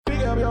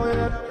up your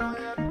head,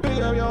 pick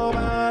up your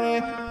body.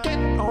 Get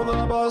on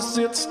the bus,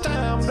 it's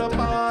time to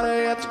party.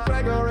 It's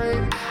Gregory.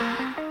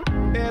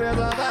 It is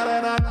a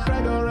Saturday night,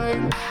 Gregory.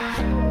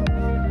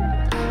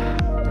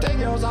 Take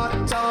your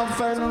socks off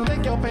and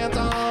take your pants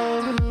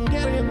on.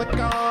 Get in the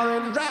car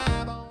and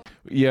drive on.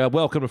 Yeah,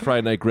 welcome to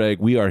Friday Night Greg.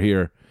 We are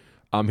here.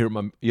 I'm here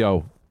with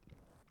my...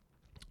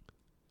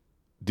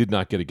 Did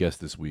not get a guest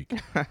this week.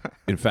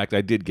 In fact, I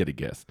did get a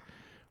guest.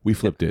 We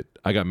flipped it.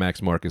 I got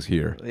Max Marcus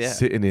here,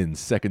 sitting in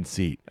second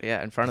seat.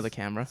 Yeah, in front of the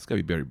camera. It's got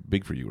to be very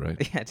big for you, right?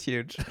 Yeah, it's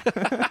huge.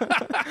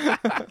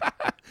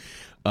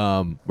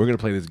 We're going to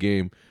play this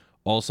game.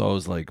 Also, I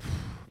was like,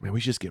 man, we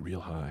should just get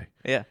real high.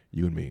 Yeah.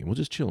 You and me. And we'll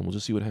just chill and we'll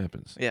just see what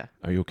happens. Yeah.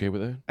 Are you okay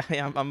with that?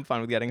 Yeah, I'm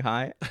fine with getting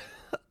high.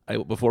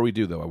 Before we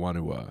do, though, I want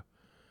to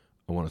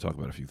talk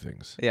about a few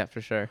things. Yeah,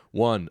 for sure.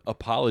 One,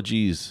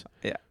 apologies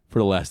Yeah. for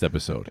the last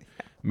episode.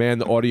 Man,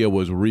 the audio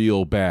was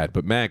real bad,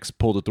 but Max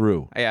pulled it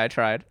through. Yeah, I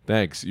tried.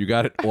 Thanks. You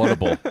got it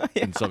audible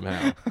and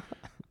somehow.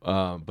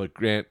 But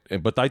Grant,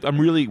 I'm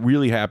really,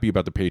 really happy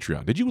about the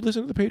Patreon. Did you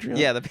listen to the Patreon?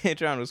 Yeah, the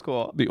Patreon was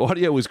cool. The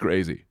audio was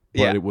crazy,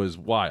 but it was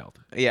wild.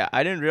 Yeah,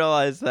 I didn't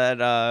realize that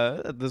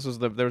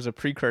there was a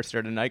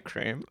precursor to Night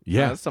Cream.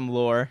 Yeah. Some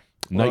lore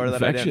Night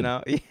that I didn't Infection.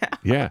 know.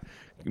 Yeah.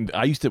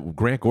 Yeah.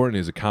 Grant Gordon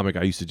is a comic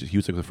he was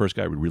like the first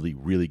guy I would really,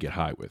 really get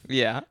high with.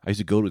 Yeah. I used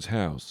to go to his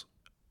house.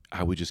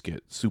 I would just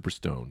get super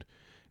stoned.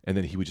 And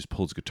then he would just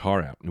pull his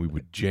guitar out and we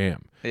would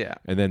jam. Yeah.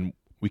 And then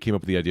we came up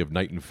with the idea of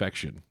Night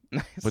Infection.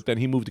 Nice. But then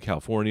he moved to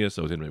California,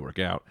 so it didn't really work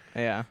out.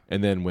 Yeah.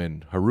 And then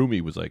when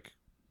Harumi was like,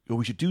 oh,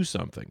 we should do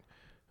something.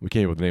 We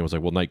came up with the name. I was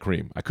like, well, Night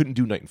Cream. I couldn't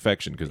do Night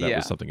Infection because that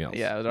was something else.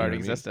 Yeah, it You know already what I mean?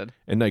 existed.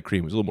 And Night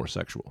Cream was a little more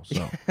sexual.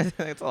 So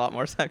It's a lot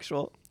more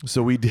sexual.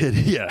 so we did,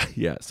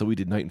 yeah. So we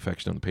did Night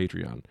Infection on the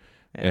Patreon.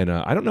 Yeah. And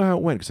I don't know how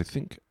it went because I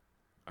think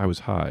I was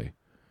high.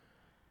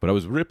 But I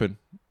was ripping.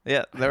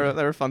 Yeah, there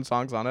were fun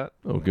songs on it.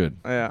 Oh, good.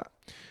 Yeah.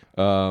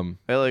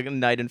 Like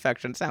Night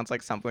Infection sounds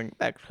like something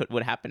that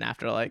would happen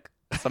after like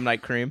some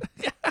Night Cream.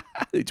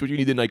 It's what you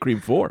need the Night Cream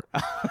for.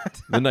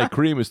 The Night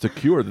Cream is to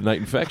cure the Night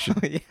Infection.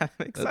 Yeah,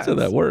 makes That's sense. how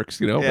that works,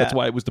 Yeah. That's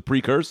why it was the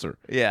precursor.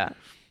 Yeah.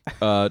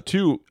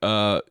 Two,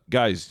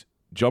 guys,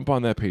 jump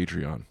on that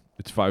Patreon.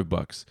 It's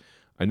 $5.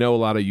 I know a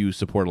lot of you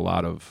support a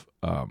lot of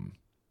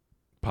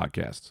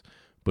podcasts,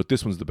 but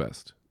this one's the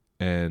best.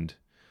 And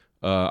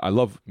I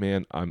love,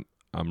 man, I'm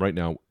right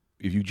now,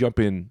 if you jump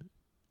in,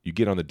 you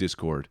get on the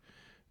Discord,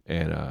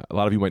 and a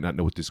lot of you might not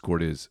know what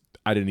Discord is.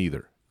 I didn't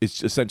either.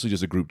 It's essentially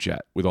just a group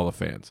chat with all the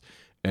fans,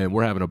 and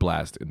we're having a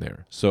blast in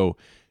there. So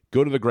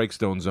go to the Greg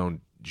Stone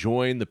Zone,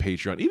 join the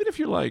Patreon. Even if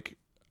you're like,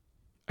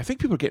 I think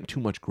people are getting too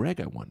much Greg,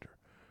 I wonder.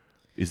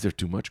 Is there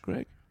too much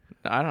Greg?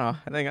 I don't know.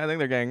 I think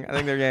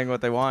they're getting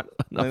what they want.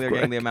 I think they're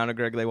getting the amount of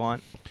Greg they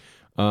want.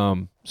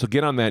 So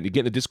get on that. You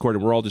get in the Discord,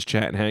 and we're all just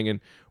chatting,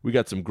 hanging. We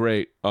got some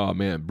great,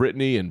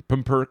 Brittany and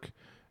Pimperk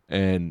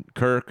and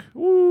Kirk.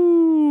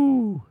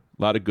 Woo!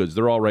 A lot of goods.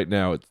 They're all right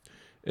now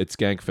at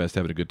Skankfest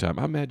having a good time.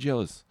 I'm mad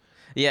jealous.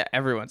 Yeah,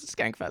 everyone's at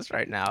Skankfest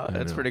right now.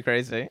 It's pretty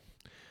crazy.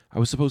 I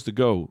was supposed to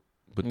go,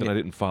 but then I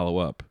didn't follow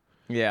up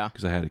Yeah.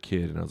 because I had a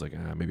kid, and I was like,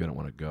 maybe I don't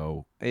want to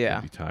go. Yeah.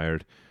 I'd be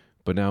tired.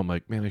 But now I'm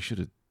like, man, I should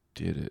have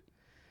did it.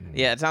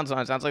 Yeah, it sounds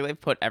like they've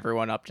put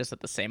everyone up just at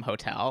the same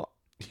hotel.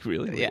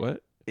 Really? Wait, Yeah.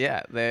 what?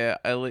 Yeah,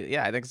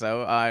 I think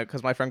so.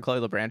 Because my friend Chloe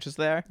LeBranch is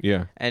there,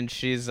 Yeah. and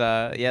she's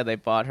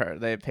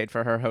they paid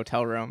for her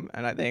hotel room,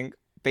 and I think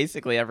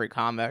basically every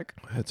comic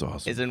That's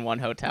awesome. is in one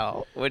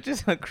hotel, which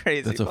is a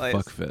crazy That's a place.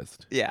 fuck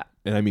fest. Yeah,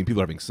 And I mean, people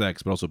are having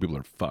sex, but also people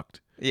are fucked.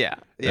 yeah.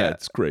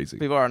 That's crazy.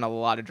 People are on a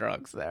lot of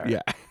drugs there.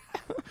 Yeah.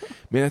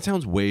 Man, that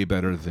sounds way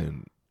better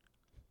than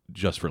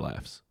Just for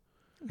Laughs,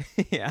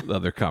 yeah, the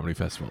other comedy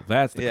festival.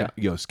 That's the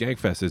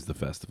Skankfest is the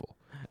festival.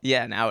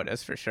 yeah. Now it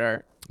is for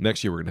sure.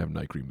 Next year we're gonna have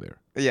Night Cream there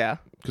Yeah,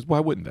 because why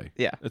wouldn't they?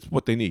 Yeah. That's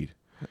what they need.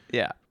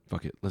 yeah.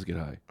 Fuck it, let's get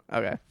high.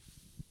 Okay.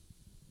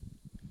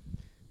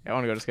 Yeah, I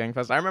want to go to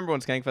Skankfest. I remember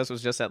when Skankfest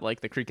was just at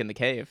like the Creek in the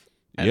Cave,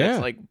 and Yeah.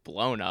 it's like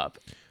blown up.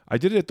 I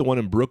did it at the one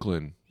in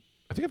Brooklyn.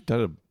 I think I've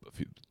done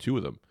two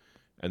of them,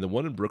 and the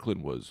one in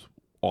Brooklyn was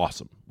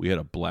awesome. We had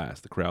a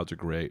blast. The crowds are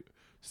great.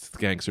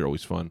 Skanks are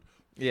always fun.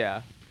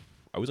 Yeah,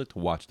 I always like to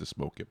watch the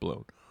smoke get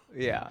blown.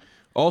 yeah.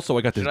 Also,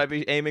 I got this Should I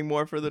be aiming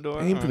more for the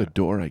door? aim for the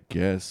door, I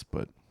guess,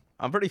 but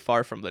I'm pretty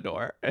far from the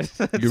door.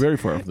 you're very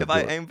far from the If door.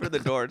 I aim for the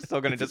door, it's still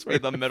going to just be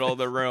the middle of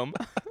the room.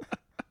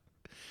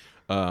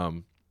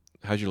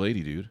 How's your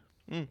lady, dude?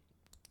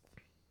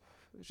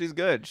 She's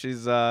good.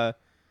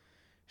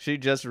 She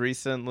just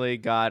recently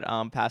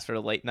got passed for a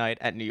late night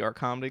at New York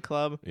Comedy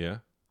Club. Yeah.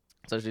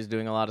 So she's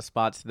doing a lot of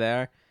spots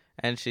there,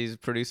 and she's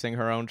producing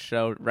her own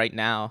show right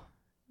now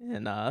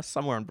in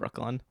somewhere in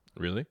Brooklyn.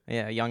 Really?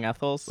 Yeah, Young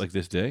Ethel's. Like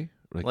this day?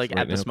 Like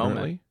at this moment.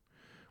 currently?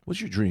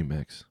 What's your dream,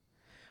 Max?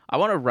 I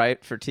want to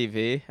write for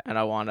TV, and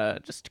I want to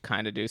just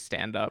kind of do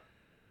stand up,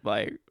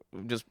 like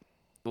just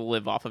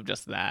live off of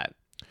just that.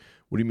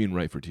 What do you mean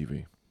write for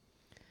TV?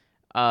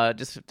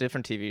 Just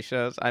different TV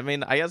shows. I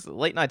mean, I guess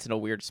late night's in a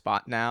weird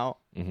spot now.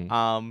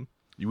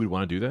 You would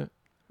want to do that?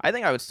 I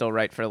think I would still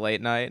write for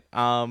late night.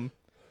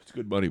 It's It's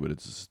good money, but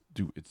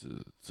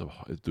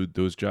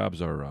those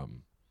jobs are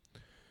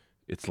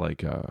it's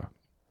like you're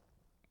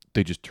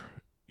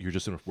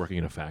just working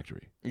in a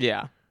factory.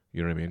 Yeah.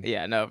 You know what I mean?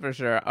 Yeah, no, for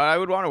sure. I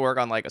would want to work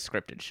on like a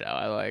scripted show.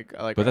 I like.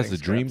 But that's the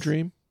writing scripts.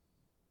 dream.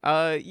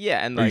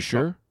 Yeah, and Are like, you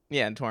sure?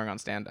 Yeah, and touring on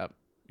stand up.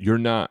 You're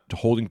not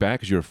holding back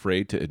because you're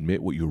afraid to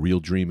admit what your real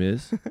dream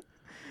is.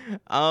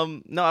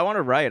 No, I want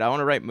to write. I want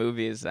to write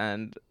movies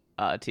and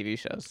TV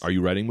shows. Are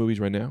you writing movies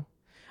right now?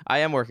 I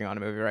am working on a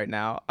movie right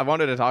now. I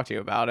wanted to talk to you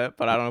about it,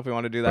 but I don't know if we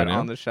want to do that Right now?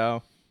 on the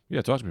show.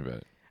 Yeah, talk to me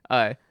about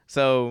it.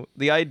 So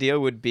the idea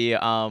would be,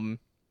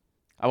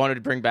 I wanted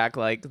to bring back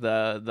like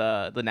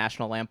the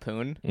National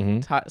Lampoon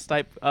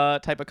type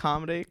of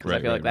comedy because I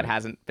Right, feel like right, that right.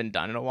 hasn't been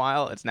done in a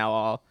while. It's now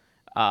all.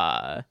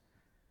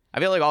 I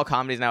feel like all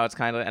comedies now it's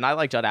kind of, and I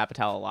like Judd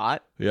Apatow a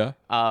lot. Yeah.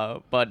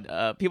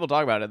 But people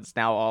talk about it. It's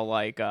now all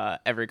like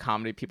every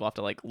comedy people have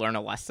to like learn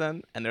a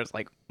lesson, and there's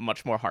like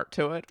much more heart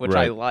to it, which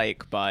I Right.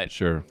 like. But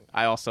Sure.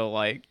 I also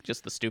like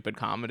just the stupid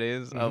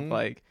comedies of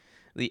like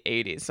the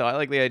 80s. So I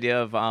like the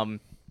idea of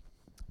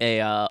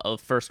a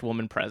first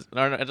woman president.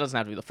 Or it doesn't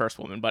have to be the first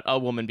woman, but a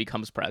woman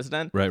becomes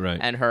president. Right, right.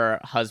 And her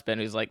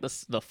husband, who's like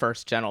the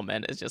first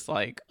gentleman, is just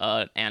like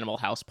an Animal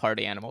House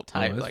party animal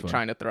type, that's like fun.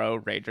 trying to throw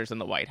ragers in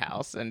the White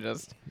House, and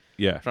just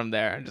Yeah. from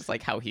there, and just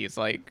like how he's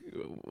like,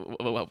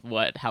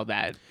 how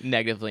that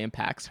negatively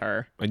impacts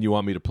her. And you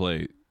want me to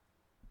play,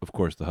 of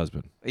course, the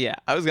husband. Yeah,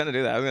 I was gonna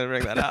do that. I was gonna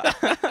bring that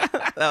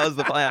up. That was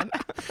the plan.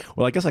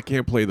 Well, I guess I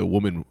can't play the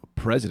woman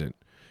president.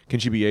 Can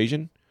she be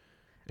Asian?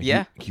 And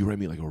Yeah. Can you write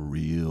me like a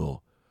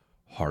real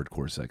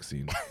hardcore sex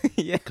scene?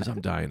 Yeah, Because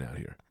I'm dying out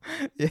here.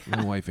 yeah,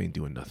 My wife ain't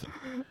doing nothing.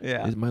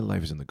 yeah, My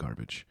life is in the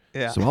garbage.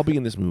 Yeah. So I'll be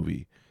in this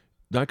movie.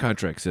 My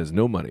contract says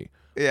no money.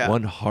 yeah.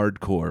 One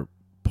hardcore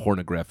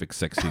pornographic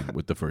sex scene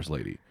with the first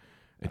lady.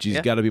 And she's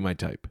Yeah. got to be my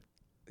type.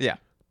 Yeah.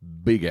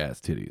 Big ass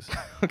titties.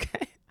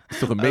 Okay.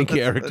 So the main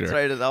character. That's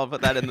right. I'll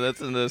put that in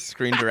the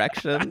screen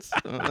directions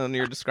when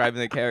you're describing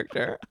the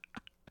character.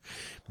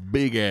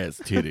 Big ass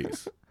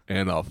titties.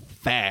 And a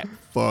fat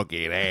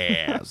fucking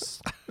ass.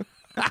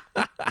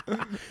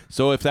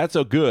 So if that's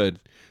so good,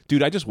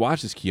 dude, I just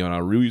watched this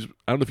Keanu Reeves.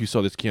 I don't know if you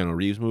saw this Keanu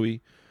Reeves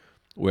movie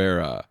where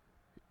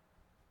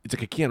it's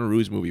like a Keanu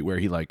Reeves movie where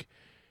he like,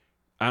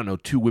 I don't know,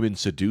 two women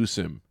seduce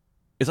him.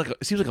 It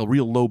seems like a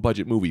real low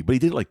budget movie, but he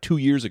did it like 2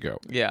 years ago.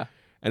 Yeah.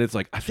 And it's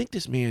like, I think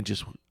this man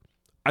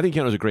I think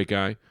Keanu's a great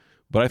guy,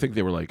 but I think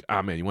they were like,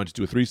 man, you want to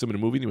do a threesome in a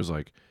movie? And he was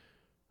like,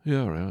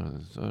 yeah, all right,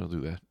 I'll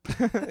do that.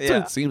 That's what Yeah.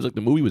 it seems like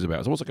the movie was about.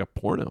 It's almost like a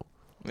porno.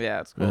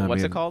 Yeah. It's cool.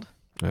 What's man. it called?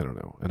 I don't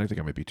know. And I think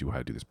I might be too high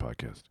to do this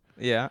podcast.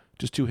 Yeah.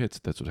 Just 2 hits.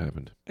 That's what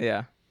happened.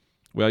 Yeah.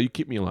 Well, you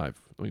keep me alive.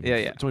 Yeah.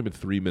 It's only been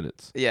 3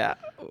 minutes. Yeah.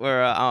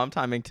 We're I'm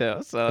timing too,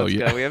 so it's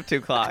yeah. good. We have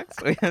 2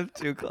 clocks. We have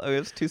 2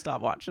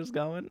 stopwatches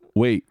going.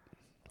 Wait,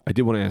 I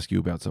did want to ask you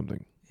about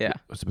something. Yeah.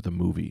 It's about the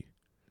movie.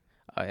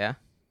 Oh yeah.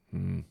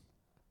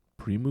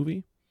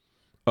 Pre-movie?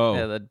 Oh.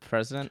 Yeah. The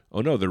president.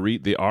 Oh no,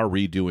 they are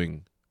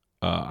redoing.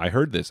 I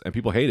heard this, and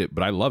people hate it,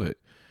 but I love it.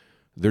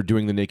 They're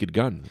doing The Naked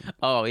Gun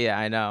Oh yeah,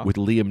 I know. with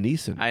Liam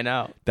Neeson. I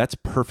know. That's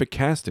perfect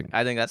casting.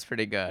 I think that's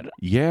pretty good.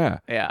 Yeah.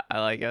 Yeah, I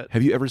like it.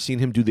 Have you ever seen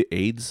him do the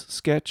AIDS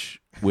sketch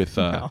with?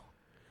 No.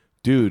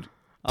 Dude,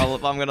 I'm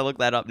gonna look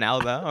that up now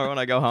though, or when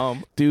I go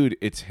home. dude,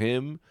 it's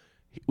him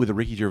with a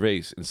Ricky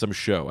Gervais in some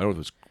show. I don't know if it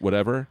was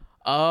whatever.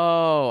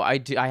 Oh, I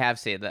do. I have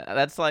seen that.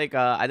 That's like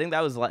I think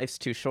that was Life's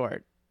Too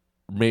Short.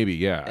 Maybe,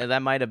 yeah.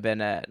 That might have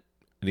been it.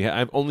 And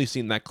I've only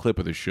seen that clip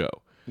of the show.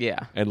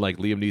 Yeah. And like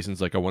Liam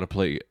Neeson's like, I want to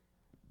play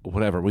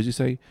whatever. What did you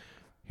say?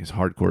 He's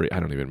hardcore. I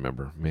don't even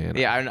remember, man.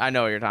 Yeah, I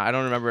know what you're talking. I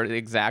don't remember the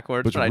exact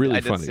words, But but it's really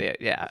I did funny. see it.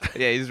 Yeah,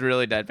 yeah, he's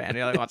really deadpan.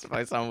 He like wants to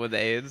play someone with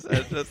AIDS.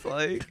 It's just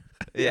like,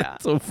 yeah,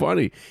 So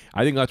funny.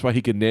 I think that's why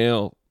he could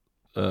nail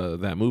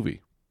that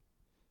movie.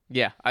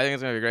 yeah. I think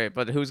it's gonna be great.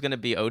 But who's gonna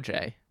be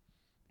OJ?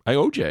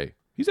 OJ.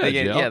 He's out of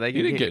jail. Yeah, he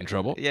didn't get in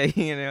trouble. Yeah,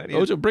 you know.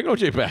 OJ, bring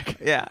OJ back.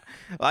 Yeah.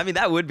 Well, I mean,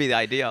 that would be the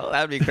ideal.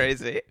 That would be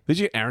crazy. Did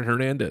you get Aaron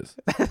Hernandez?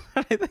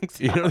 I think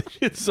so. You know,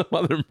 it's some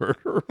other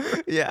murderer.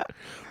 Yeah.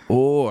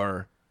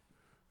 Or,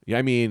 yeah,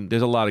 I mean,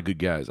 there's a lot of good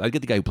guys. I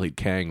get the guy who played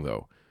Kang,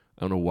 though.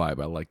 I don't know why,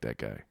 but I like that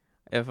guy.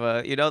 If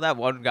you know that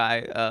one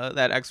guy,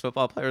 that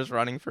ex-football player is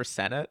running for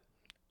Senate.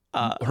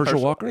 Herschel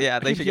Walker? Yeah, I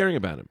they keep should hearing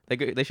about him.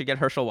 They should get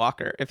Herschel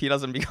Walker. If he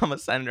doesn't become a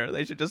senator,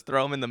 they should just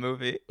throw him in the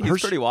movie. He's Hersch-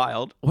 pretty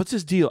wild. What's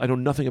his deal? I know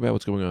nothing about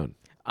what's going on.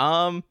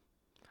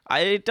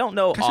 I don't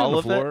know Can I sit on all the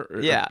of floor?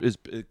 it. Yeah, Is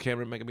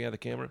camera making me out of the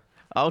camera?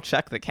 I'll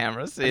check the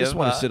camera. See I just if,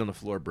 want to sit on the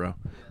floor, bro.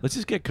 Let's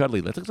just get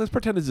cuddly. Let's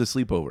pretend it's a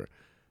sleepover.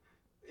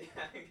 Yeah,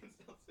 you can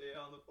still see it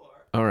on the floor.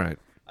 All right.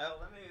 Let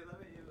me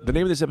The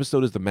name of this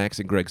episode is the Max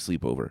and Greg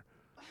Sleepover.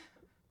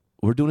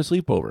 We're doing a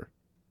sleepover.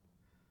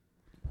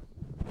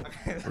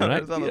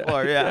 Right? It's on the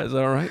floor. Yeah. Is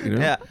that all right? You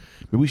know? Yeah.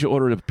 Maybe we should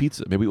order a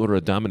pizza. Maybe we order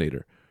a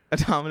Dominator. A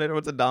Dominator.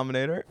 What's a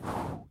Dominator?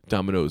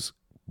 Domino's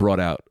brought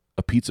out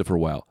a pizza for a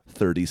while,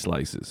 30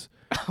 slices.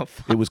 Oh,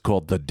 fuck. It was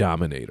called the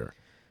Dominator.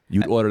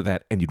 You'd order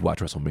that and you'd watch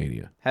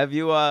WrestleMania. Have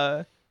you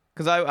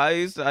Because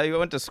I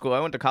went to school. I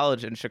went to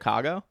college in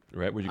Chicago.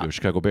 Right? Where'd you go?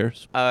 Chicago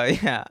Bears?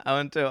 Yeah, I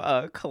went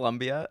to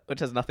Columbia, which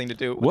has nothing to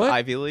do with What?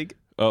 Ivy League.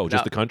 Oh,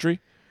 just No. the country?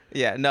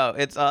 Yeah, no,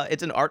 it's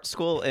an art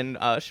school in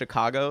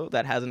Chicago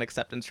that has an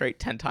acceptance rate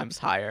 10 times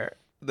higher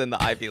than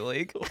the Ivy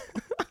League.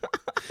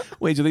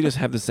 Wait, do they just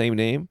have the same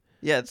name?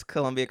 Yeah, it's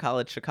Columbia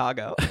College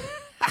Chicago.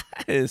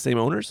 The same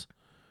owners?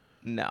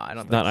 No, I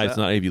don't Not. think It's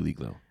so. not Ivy League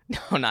though.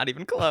 No, not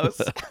even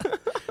close.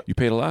 You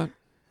paid a lot?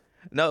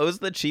 No, it was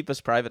the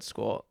cheapest private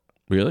school.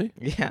 Really?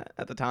 Yeah,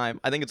 at the time.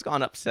 I think it's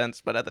gone up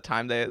since, but at the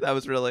time they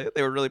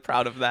were really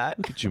proud of that.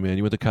 Look at you, man.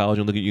 You went to college,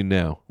 and look at you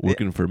now,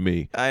 working for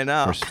me. I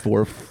know.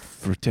 For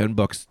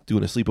 $10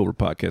 doing a sleepover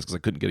podcast because I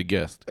couldn't get a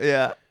guest.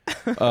 Yeah.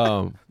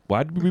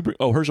 Why did we bring?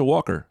 Oh, Herschel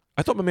Walker.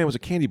 I thought my man was a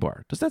candy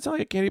bar. Does that sound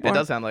like a candy bar? It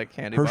does sound like a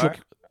candy Herschel, bar.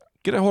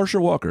 get a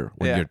Herschel Walker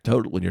when Yeah.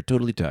 you're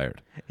totally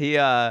tired. He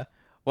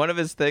one of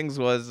his things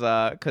was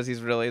because he's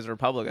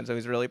Republican, so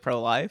he's really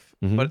pro-life.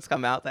 Mm-hmm. But it's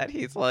come out that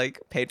he's like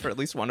paid for at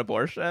least one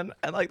abortion,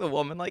 and like the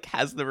woman like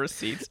has the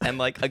receipts and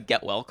like a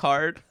get well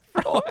card.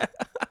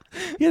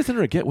 He had to send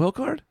her a get well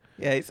card.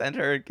 Yeah, he sent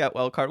her a get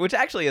well card, which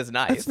actually is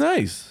nice. That's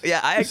nice.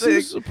 Yeah, I This actually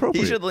is think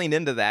appropriate. he should lean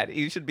into that.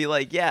 He should be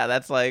like, yeah,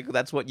 that's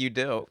what you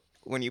do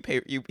when you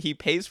pay. He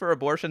pays for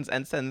abortions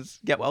and sends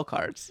get well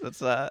cards.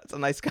 That's a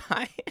nice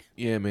guy.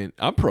 Yeah, man.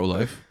 I'm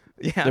pro-life.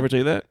 Yeah. Never tell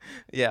you that,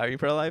 Yeah, are you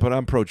pro-life? but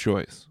I'm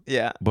pro-choice.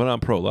 Yeah, But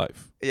I'm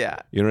pro-life. yeah,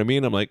 You know what I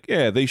mean? I'm like,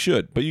 yeah, they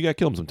should, but you gotta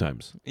kill them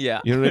sometimes.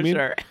 yeah. You know what I mean?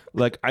 Sure.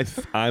 Like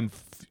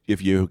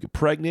if you're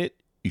pregnant,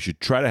 you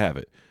should try to have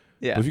it.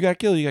 Yeah, But if you got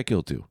killed, you got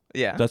killed too.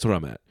 yeah, That's what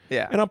I'm at.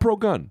 yeah, And I'm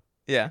pro-gun,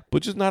 yeah,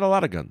 but just not a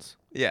lot of guns.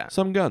 yeah,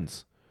 Some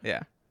guns.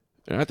 yeah,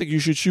 And I think you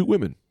should shoot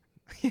women.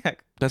 yeah.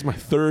 That's my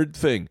third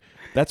thing.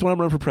 That's when I'm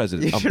running for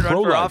president. You I'm should run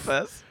for pro-life.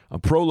 office.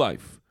 I'm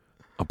pro-life.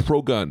 I'm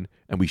pro-gun,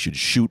 and we should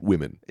shoot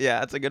women.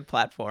 Yeah, it's a good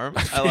platform.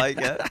 I like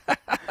it.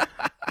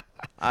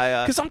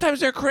 I Because sometimes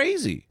they're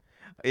crazy.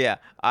 yeah.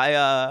 I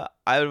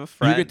have a You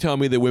friend. could tell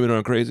me that women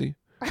aren't crazy.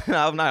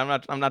 No, I'm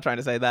not trying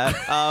to say that.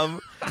 I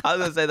was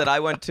gonna say that I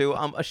went to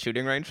a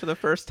shooting range for the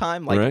first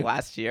time like Right.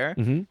 last year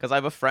Mhm. because I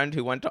have a friend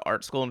who went to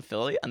art school in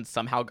Philly and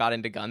somehow got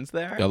into guns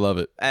there. I love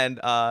it. And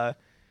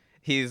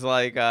he's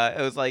like, it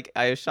was like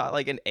I shot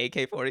like an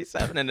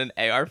AK-47 and an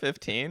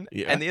AR-15.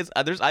 Yeah. And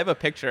I have a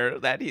picture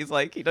that he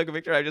took a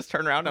picture. I just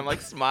turned around and I'm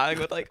like smiling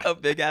with like a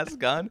big ass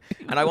gun.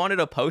 And I wanted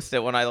to post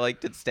it when I like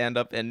did stand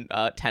up in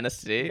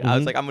Tennessee. I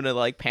was like, I'm gonna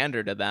like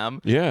pander to them.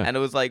 Mm-hmm. Yeah. And it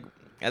was like.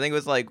 I think it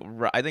was like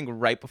I think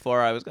right before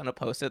I was gonna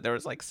post it, there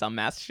was like some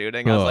mass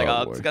shooting. I was like,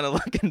 oh, it's Lord. gonna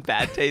look in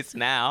bad taste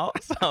now,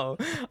 so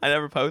I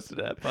never posted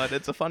it. But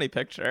it's a funny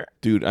picture.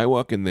 Dude, I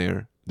walk in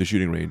there, the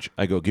shooting range.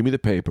 I go, give me the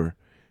paper.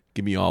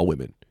 Give me all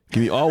women.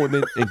 Give me all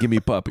women and give me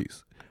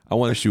puppies. I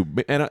want to shoot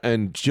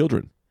and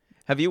children.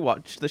 Have you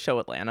watched the show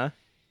Atlanta?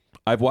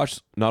 I've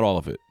watched not all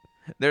of it.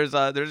 There's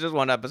just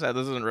one episode.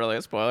 This isn't really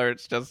a spoiler.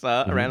 It's just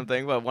a random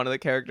thing. But one of the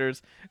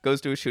characters goes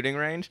to a shooting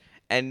range,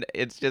 and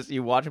it's just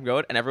you watch him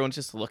go, and everyone's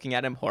just looking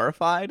at him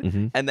horrified.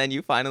 And then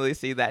you finally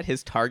see that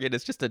his target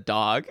is just a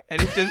dog,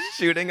 and he's just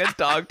shooting a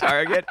dog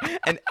target.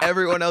 And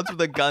everyone else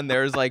with a gun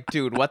there is like,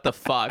 dude, what the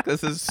fuck?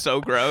 This is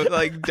so gross.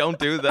 Like, don't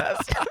do this.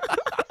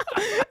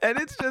 And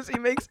it's just he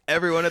makes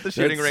everyone at the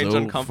shooting That's range so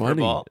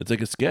uncomfortable. funny. It's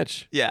like a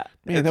sketch. Yeah,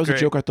 Man, it's that was great.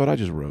 a joke I thought I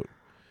just wrote.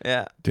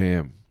 Yeah,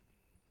 Damn.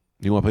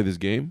 You want to play this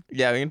game?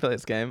 yeah, we can play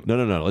this game. No.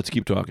 Let's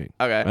keep talking.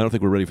 Okay. I don't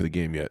think we're ready for the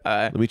game yet. All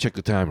right. Let me check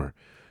the timer.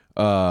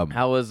 How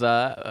was we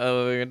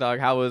can talk.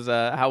 How was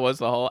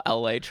the whole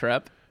LA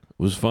trip?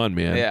 It was fun,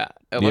 man. Yeah,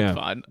 it looked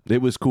fun.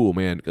 It was cool,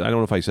 man. I don't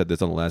know if I said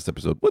this on the last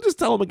episode. Well, just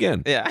tell them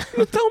again. Yeah,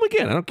 Just tell them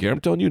again. I don't care. I'm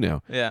telling you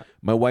now. yeah,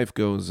 My wife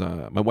goes,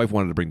 my wife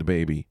wanted to bring the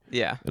baby.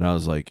 yeah. And I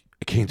was like,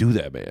 I can't do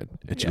that, man.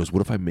 And she Yeah. goes,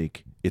 what if I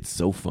make it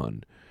so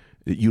fun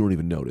that you don't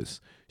even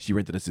notice? She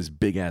rented us this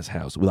big ass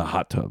house with a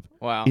hot tub.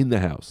 Wow. In the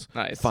house.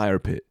 Nice. Fire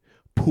pit.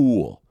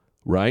 Pool.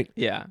 Right?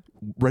 Yeah,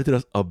 Rented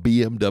us a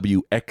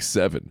BMW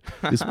X7.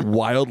 This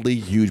wildly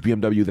huge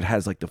BMW that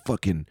has like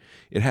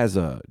it has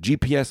a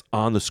GPS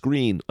on the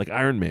screen like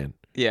Iron Man.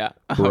 yeah.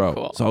 Bro. Oh,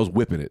 cool. So I was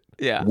whipping it.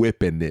 Yeah.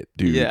 Whipping it,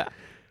 dude. Yeah,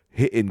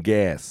 Hitting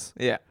gas.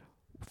 yeah,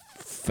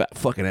 Fat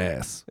fucking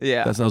ass.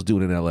 Yeah. That's what I was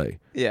doing in LA.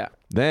 yeah.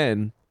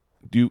 Then,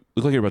 do you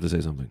look like you're about to say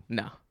something?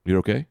 No. You're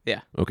okay?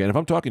 Yeah. Okay. And if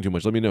I'm talking too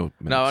much, let me know.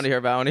 No, I want to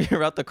hear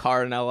about the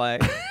car in LA.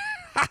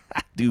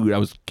 Dude, I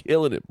was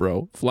killing it,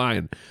 bro.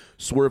 Flying,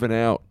 swerving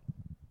out.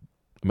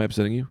 Am I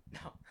upsetting you?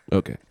 No.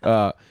 Okay.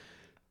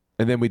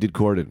 And then we did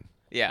Corden,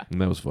 Yeah,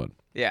 and that was fun.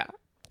 yeah,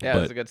 yeah. It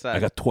But was a good set. I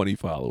got 20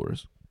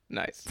 followers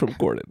Nice. from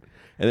Corden,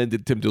 and then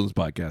did Tim Dillon's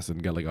podcast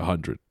and got like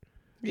 100.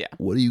 Yeah,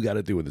 What do you got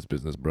to do in this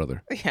business,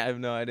 brother? yeah. I have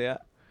no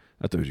idea.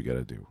 That's what you got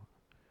to do.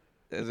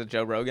 Is it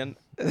Joe Rogan?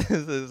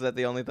 is that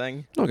the only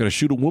thing? No, I got to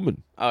shoot a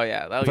woman. Oh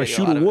yeah, that'll If I get you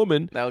shoot a lot a of,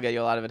 woman, that'll get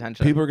you a lot of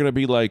attention. people are gonna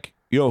be like,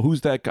 "Yo,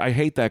 who's that guy? I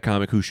hate that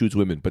comic who shoots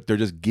women," but they're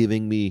just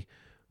giving me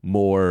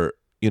more,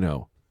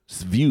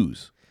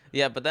 views.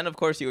 Yeah, but then of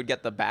course you would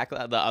get the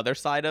other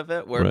side of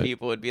it, where Right.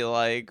 people would be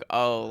like,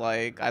 "Oh,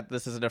 like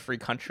this isn't a free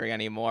country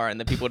anymore," and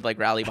the people would like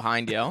rally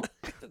behind you.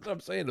 That's what I'm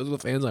saying. Those are the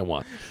fans I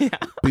want. Yeah.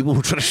 People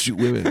who try to shoot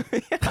women.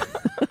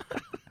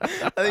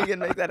 I think you can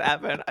make that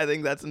happen. I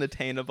think that's an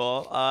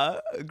attainable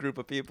group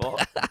of people.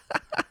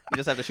 You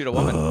just have to shoot a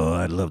woman. Oh,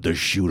 I'd love to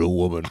shoot a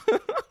woman.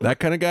 That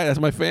kind of guy. That's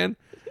my fan.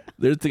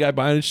 There's the guy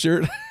buying his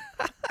shirt.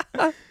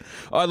 Oh,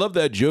 I love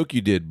that joke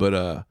you did, but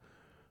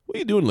what are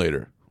you doing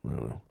later? I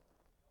don't know.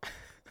 I'm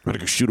gonna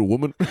go shoot a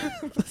woman.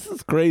 This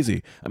is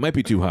crazy. I might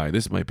be too high.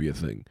 This might be a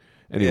thing.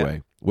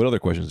 Anyway, what other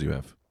questions do you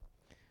have?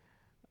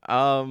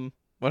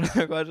 What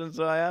other questions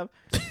do I have?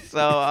 So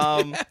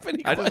have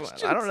any I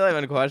questions? don't really have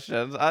any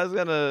questions. I was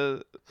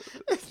gonna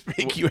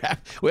Make you have.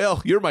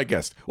 Well, you're my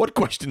guest. What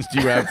questions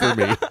do you have for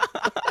me?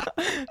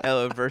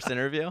 hello first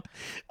interview.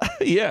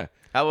 Yeah.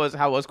 How was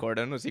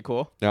Corden? Was he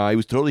cool? He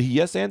was totally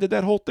yes-anded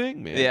that whole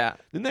thing, man. Yeah.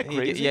 Isn't that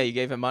crazy? Yeah, you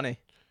gave him money.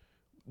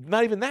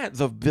 Not even that.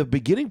 The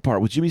beginning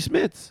part with Jimmy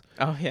Smits.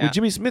 Oh yeah. With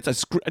Jimmy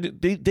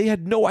Smits, they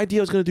had no idea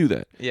I was going to do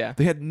that. Yeah.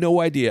 They had no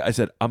idea. I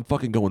said, I'm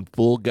fucking going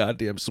full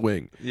goddamn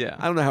swing. Yeah.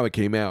 I don't know how it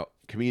came out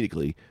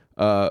comedically,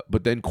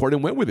 but then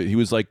Corden went with it. He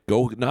was like,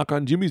 go knock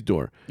on Jimmy's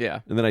door. Yeah.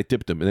 And then I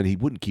tipped him, and then he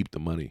wouldn't keep the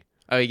money.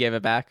 Oh, he gave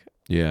it back?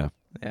 Yeah,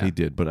 Yeah. he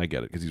did, but I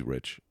get it because he's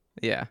rich.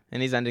 Yeah.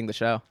 And he's ending the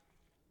show.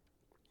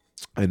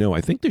 I know. I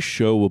think the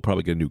show will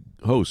probably get a new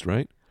host,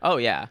 right? Oh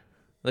yeah.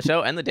 The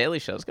show and the Daily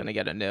Show is gonna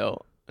get a new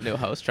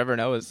host. Trevor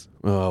Noah's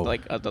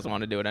doesn't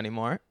want to do it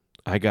anymore.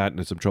 I got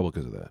into some trouble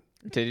because of that.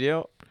 Did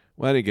you?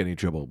 Well, I didn't get any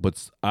trouble,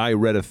 but I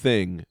read a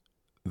thing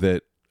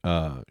that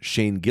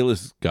Shane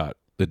Gillis got,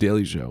 The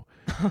Daily Show,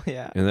 Oh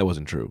yeah. and that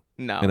wasn't true.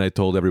 No. And I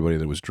told everybody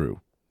that it was true.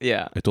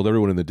 Yeah. I told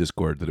everyone in the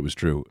Discord that it was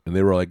true, and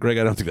they were all like, Greg,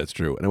 I don't think that's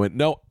true. And I went,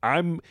 no,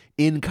 I'm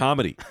in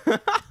comedy.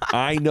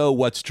 I know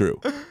what's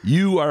true.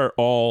 You are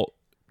all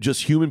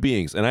just human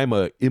beings, and I'm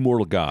a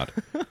immortal god.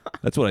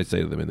 That's what I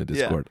say to them in the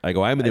Discord. I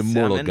go, I'm an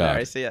immortal I'm in god. there.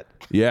 I see it.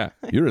 Yeah,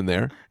 you're in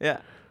there. Yeah.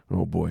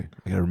 Oh boy,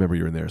 I gotta remember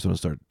you're in there. So I'm gonna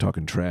start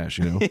talking trash,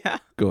 you know? Yeah.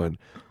 Going,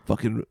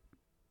 fucking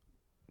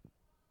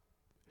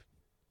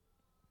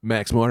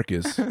Max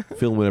Marcus,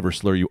 film whatever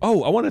slur you.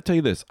 Oh, I want to tell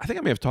you this. I think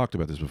I may have talked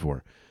about this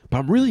before, but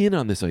I'm really in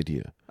on this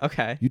idea.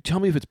 Okay. You tell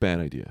me if it's a bad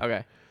idea.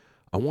 Okay.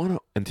 I want to,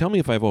 and tell me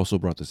if I've also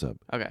brought this up.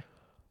 Okay.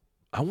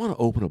 I want to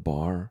open a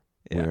bar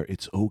Yeah. where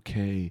it's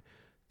okay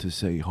to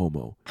say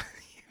homo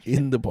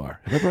in the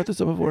bar. Have I brought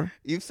this up before?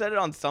 You've said it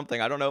on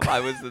something. I don't know if I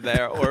was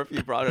there or if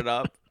you brought it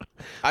up.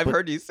 I've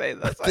heard you say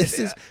this. This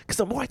idea. is because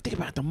the more I think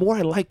about it, the more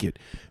I like it.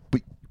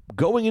 But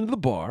going into the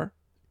bar,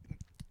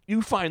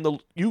 you find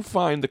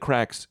the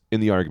cracks in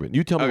the argument.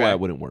 You tell me Okay. why it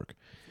wouldn't work.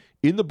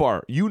 In the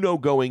bar, you know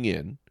going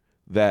in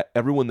that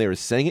everyone there is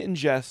saying it in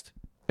jest,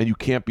 and you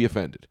can't be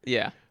offended.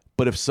 Yeah.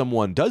 But if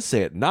someone does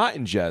say it not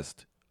in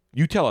jest,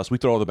 you tell us. We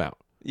throw them out.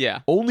 Yeah.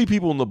 Only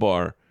people in the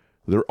bar,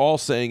 they're all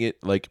saying it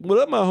like, what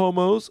up, my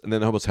homos? And then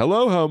the homos,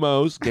 hello,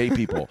 homos, gay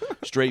people,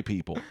 straight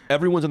people.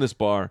 Everyone's in this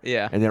bar.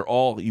 Yeah. And they're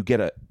all,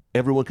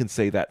 everyone can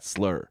say that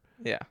slur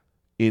Yeah.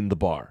 in the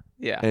bar.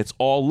 Yeah. And it's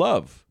all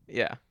love.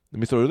 Yeah. Let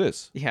me throw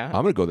this. Yeah. I'm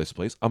going to go to this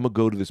place. I'm going to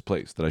go to this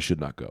place that I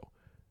should not go.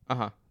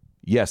 Uh-huh.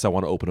 Yes, I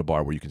want to open a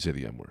bar where you can say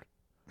the M word.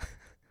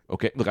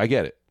 Okay, look, I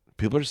get it.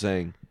 People are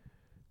saying,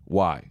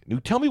 why? You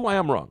tell me why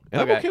I'm wrong.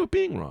 And Okay. I'm okay with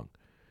being wrong.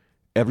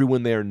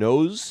 Everyone there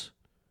knows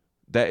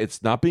that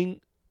it's not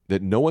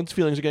that no one's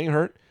feelings are getting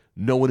hurt.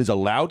 No one is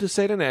allowed to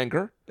say it in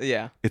anger.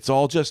 Yeah. It's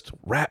all just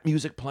rap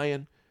music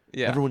playing.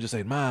 Yeah. Everyone just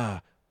saying, ma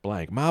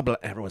blank.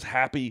 Everyone's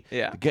happy.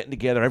 Yeah. They're getting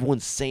together.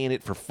 Everyone's saying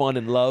it for fun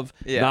and love,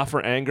 Yeah. not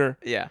for anger.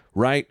 Yeah.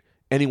 Right?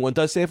 Anyone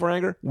does say it for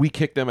anger, we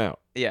kick them out.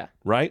 Yeah.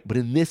 Right? But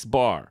in this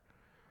bar,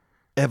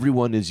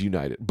 everyone is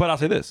united. But I'll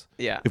say this.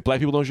 Yeah. If black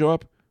people don't show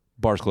up,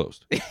 bar's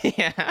closed.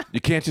 Yeah. You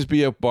can't just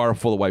be a bar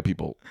full of white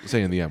people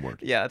saying the M word.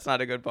 Yeah, it's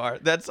not a good bar.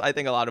 That's, I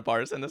think, a lot of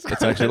bars in this.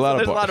 It's actually a lot of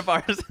There's a lot of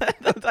bars.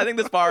 I think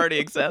this bar already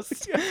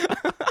exists.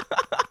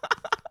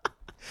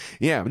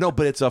 Yeah, no,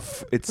 but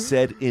it's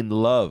said in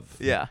love.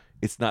 Yeah.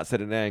 It's not said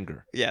in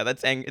anger. Yeah,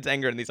 it's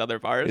anger in these other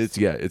bars.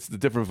 It's the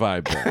different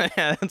vibe there.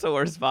 Yeah, that's a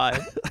worse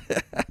vibe.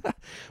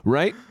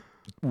 Right?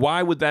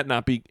 Why would that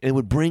not be? It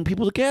would bring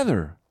people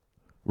together.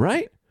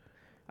 Right?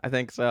 I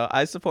think so.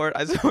 I support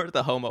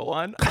the homo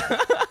one.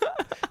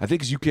 I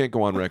think 'cause you can't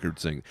go on record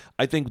saying,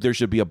 I think there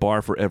should be a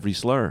bar for every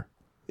slur.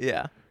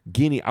 Yeah.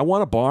 Guinea, I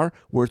want a bar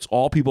where it's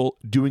all people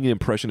doing an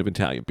impression of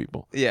Italian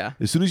people. Yeah.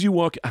 As soon as you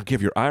walk, I don't care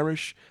if you're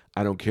Irish,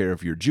 I don't care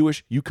if you're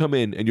Jewish, you come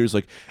in and you're just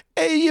like,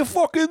 hey, you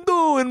fucking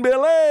doing,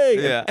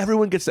 Billy? Yeah. And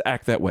everyone gets to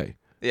act that way.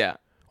 Yeah.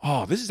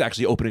 Oh, this is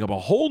actually opening up a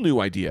whole new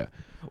idea.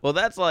 Well,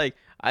 that's like,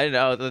 I don't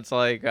know. That's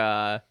like,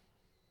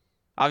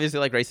 obviously,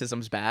 like,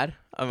 racism's bad.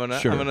 I'm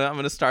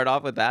gonna start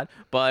off with that.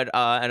 But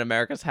and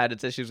America's had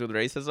its issues with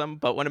racism.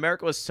 But when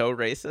America was so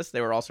racist,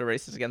 they were also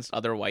racist against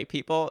other white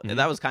people. And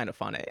that was kind of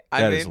funny.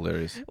 That is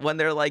hilarious. When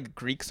they're like,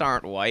 Greeks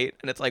aren't white,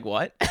 and it's like,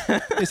 what?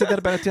 They said that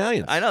about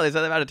Italians. I know they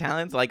said that about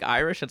Italians, like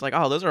Irish. It's like,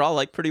 oh, those are all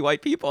like pretty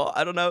white people.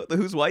 I don't know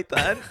who's white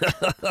then.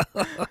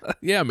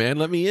 Yeah, man,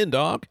 let me in,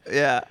 dog.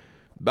 Yeah.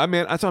 But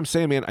man, that's what I'm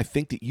saying, man. I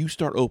think that you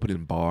start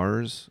opening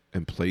bars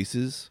and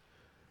places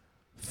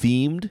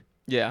themed,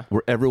 Yeah.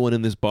 where everyone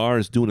in this bar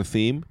is doing a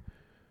theme.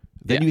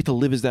 Then Yeah. you get to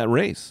live as that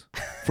race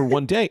for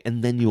one day,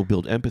 and then you'll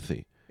build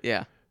empathy.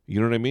 Yeah. You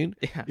know what I mean?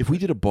 Yeah. If we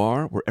did a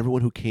bar where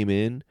everyone who came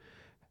in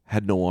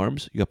had no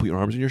arms, you got to put your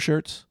arms in your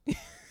shirts.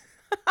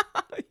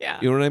 Yeah.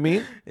 You know what I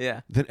mean?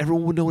 Yeah. Then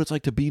everyone would know what it's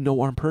like to be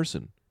no arm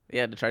person.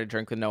 Yeah, to try to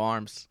drink with no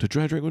arms. To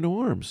try to drink with no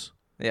arms.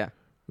 Yeah.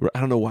 I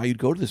don't know why you'd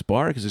go to this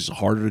bar because it's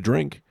harder to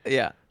drink.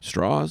 Yeah.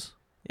 Straws.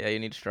 Yeah, you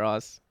need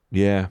straws.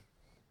 Yeah.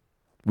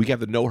 We got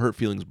the no hurt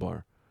feelings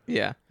bar.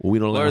 Yeah. Well, we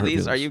don't. Or Hurt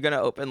these? Are feelings. you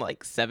gonna open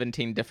like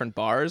 17 different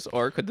bars,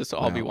 or could this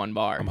all be Wow. one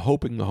bar? I'm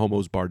hoping the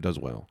homos bar does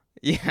well.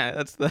 Yeah,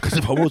 that's the. Because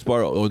if homos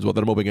bar owns well,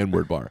 then I'm hoping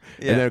N-word bar.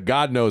 Yeah. And then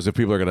God knows if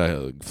people are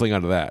gonna fling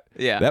onto that.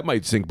 Yeah. That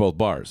might sink both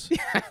bars.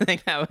 I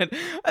think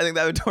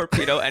that would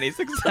torpedo any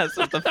success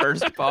of the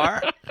first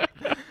bar.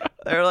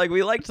 They're like,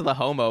 we liked the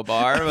homo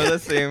bar, but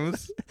this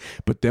seems.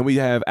 But then we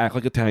have Act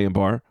Like Italian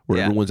bar where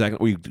Yeah. everyone's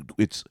acting.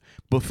 It's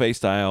buffet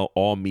style,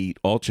 all meat,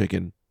 all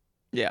chicken.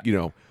 Yeah. You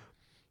know,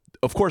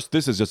 of course,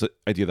 this is just an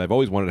idea that I've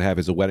always wanted to have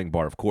is a wedding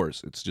bar. Of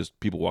course, it's just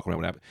people walking around.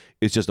 What happened?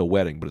 It's just a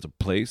wedding, but it's a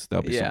place that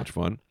would be so Yeah. much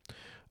fun.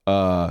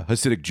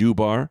 Hasidic Jew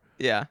bar.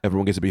 Yeah.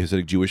 Everyone gets to be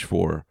Hasidic Jewish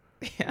for.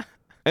 Yeah.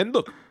 And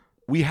look,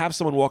 we have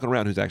someone walking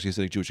around who's actually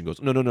Hasidic Jewish and goes,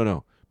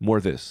 no, more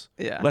of this,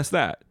 Yeah. less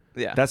that.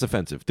 Yeah. That's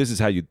offensive. This is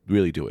how you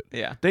really do it.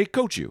 Yeah. They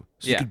coach you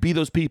so you Yeah. can be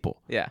those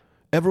people. Yeah.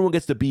 Everyone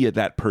gets to be at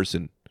that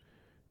person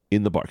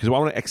in the bar because I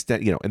want to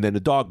extend, and then the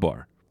dog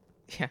bar.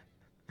 Yeah.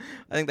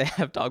 I think they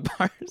have dog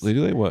bars. Do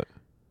they what?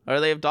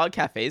 Or they have dog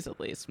cafes at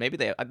least. Maybe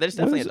they. There's What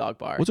definitely is a dog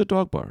bar What's a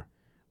dog bar?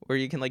 where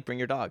you can like bring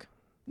your dog.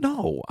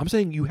 No, I'm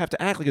saying you have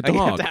to act like a You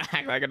have dog. to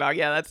act like a dog.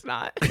 Yeah, that's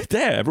not. Yeah,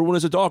 everyone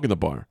is a dog in the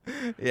bar.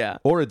 Yeah.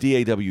 Or a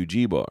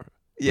DAWG bar.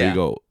 Where Yeah. you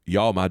go,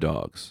 y'all my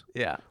dogs.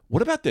 Yeah.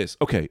 What about this?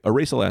 Okay,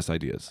 erase the last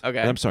ideas. Okay.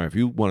 And I'm sorry, if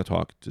you want to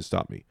talk, just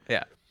stop me.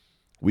 Yeah.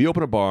 We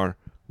open a bar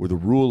where the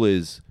rule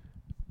is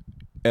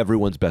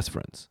everyone's best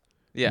friends.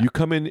 Yeah. You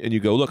come in and you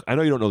go, look, I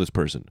know you don't know this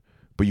person,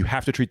 but you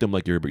have to treat them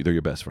like they're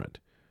your best friend.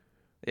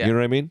 Yeah. You know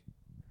what I mean?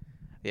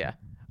 Yeah.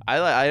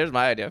 Here's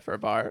my idea for a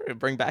bar.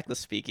 Bring back the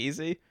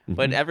speakeasy.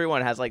 But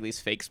everyone has like these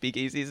fake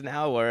speakeasies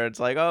now where it's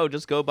like, oh,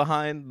 just go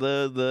behind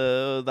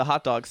the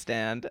hot dog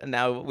stand and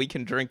now we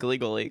can drink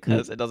legally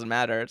because it doesn't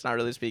matter. It's not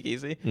really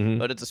speakeasy.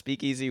 But it's a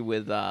speakeasy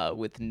with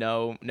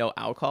no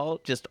alcohol,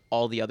 just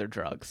all the other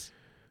drugs.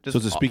 Just So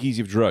it's a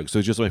speakeasy of drugs. So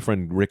it's just my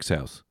friend Rick's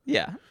house.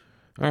 Yeah.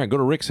 All right, go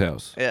to Rick's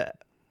house. Yeah.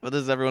 But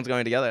this is everyone's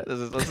going together. This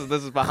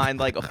is behind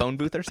like a phone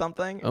booth or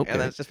something. Okay. And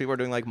then it's just people are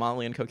doing like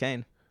Molly and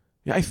cocaine.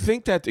 Yeah, I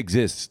think that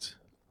exists.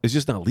 It's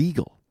just not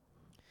legal.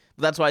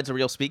 But that's why it's a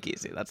real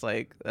speakeasy. That's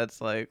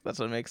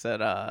what makes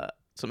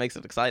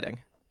it exciting.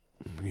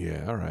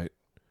 Yeah, all right.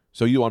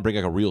 So you want to bring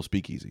like a real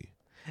speakeasy.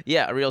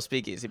 Yeah, a real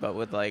speakeasy, but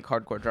with like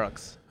hardcore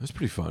drugs. That's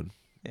pretty fun.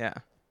 Yeah.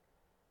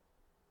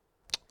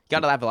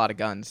 Gotta have a lot of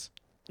guns.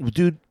 Well,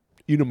 dude,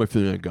 you know my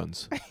feeling on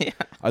guns. Yeah.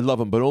 I love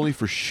them, but only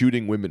for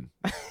shooting women.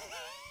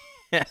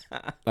 Yeah.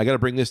 I got to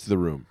bring this to the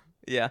room.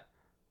 Yeah.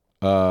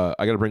 I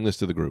got to bring this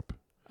to the group.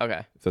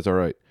 Okay. If that's all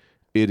right.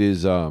 It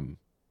is, I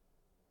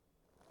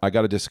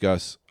got to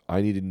discuss,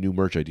 I needed new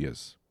merch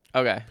ideas.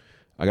 Okay.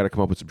 I got to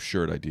come up with some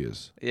shirt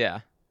ideas.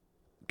 Yeah.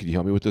 Can you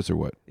help me with this or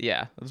what?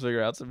 Yeah. Let's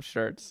figure out some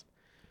shirts.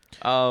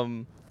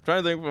 Trying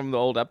to think from the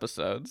old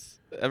episodes.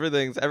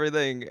 Everything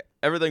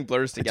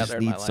blurs I together just in my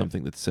need life.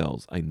 something that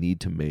sells. I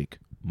need to make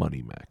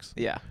money, Max.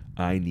 Yeah.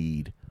 I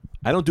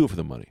don't do it for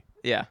the money,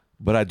 Yeah.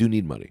 but I do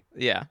need money.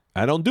 Yeah.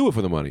 I don't do it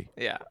for the money,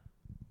 Yeah.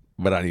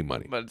 but I need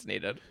money. But it's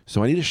needed.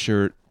 So I need a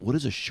shirt. What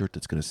is a shirt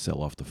that's going to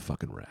sell off the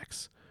fucking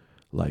racks?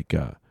 Like,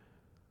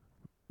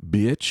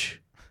 bitch?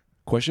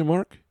 Question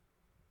mark?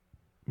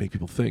 Make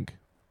people think.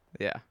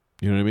 Yeah.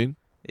 You know what I mean?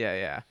 Yeah,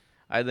 yeah.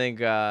 I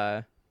think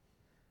I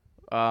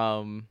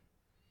don't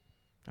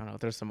know,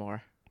 there's some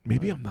more.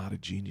 Maybe I'm not a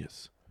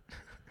genius.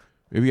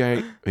 Maybe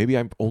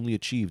I've only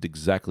achieved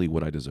exactly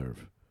what I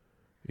deserve.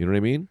 You know what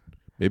I mean?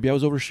 Maybe I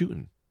was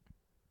overshooting.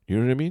 You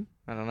know what I mean?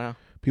 I don't know.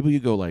 People, you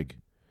go like,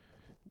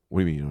 what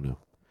do you mean you don't know?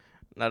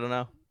 I don't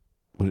know.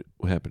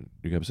 What happened?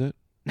 You got upset?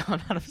 No,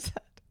 I'm not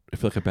upset. I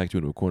feel like I backed you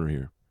into a corner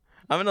here.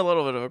 I'm in a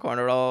little bit of a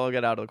corner, but I'll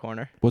get out of the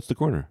corner. What's the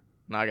corner?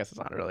 No, I guess it's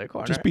not really a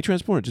corner. Just be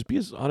transparent. Just be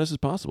as honest as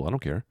possible. I don't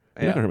care.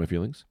 You're Yeah. not going to hurt my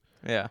feelings.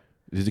 Yeah.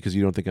 Is it because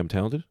you don't think I'm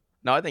talented?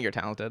 No, I think you're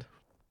talented.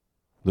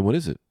 Then what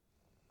is it?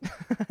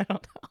 I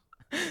don't know.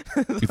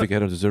 You think I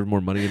don't deserve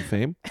more money and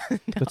fame?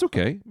 That's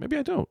okay. Maybe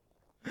I don't.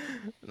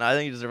 No, I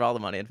think you deserve all the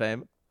money and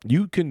fame.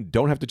 You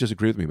don't have to just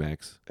agree with me,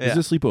 Max. This Yeah.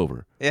 is a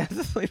sleepover. Yeah, it's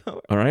a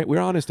sleepover. All right? We're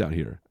honest out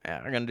here.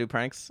 Yeah, we're gonna do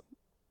pranks.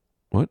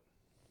 What?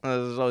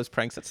 There's always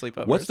pranks at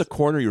sleepovers. What's the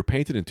corner you're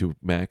painted into,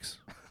 Max?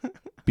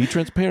 Be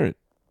transparent.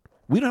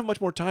 We don't have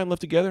much more time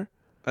left together,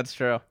 That's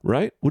true.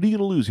 right? What are you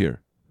going to lose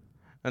here?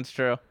 That's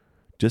true.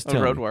 Just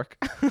tell Road me. work.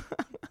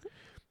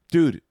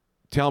 Dude,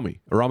 tell me,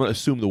 or I'm going to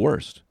assume the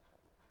worst.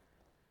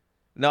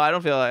 No, I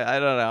don't feel like I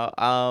don't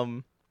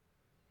know.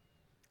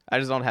 I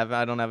just don't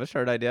have a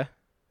shirt idea.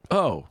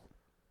 Oh,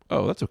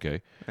 that's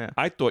okay. Yeah.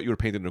 I thought you were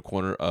painted in a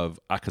corner of,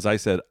 because I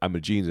said, I'm a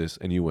genius,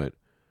 and you went,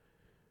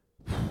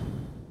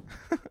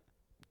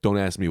 don't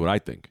ask me what I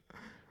think.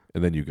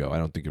 And then you go, I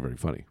don't think you're very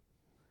funny.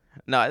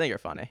 No, I think you're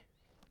funny.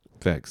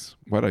 Thanks.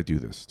 Why'd I do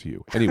this to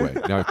you? Anyway,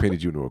 now I've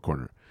painted you into a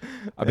corner.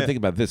 I've been thinking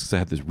about this because I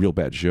had this real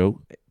bad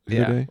show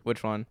the other day.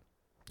 Which one?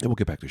 And we'll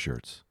get back to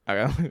shirts.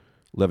 Okay.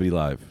 Levity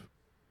Live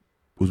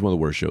was one of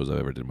the worst shows I've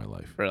ever did in my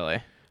life.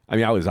 Really? I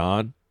mean, I was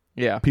on.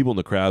 Yeah. People in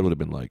the crowd would have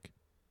been like,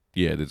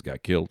 yeah, this guy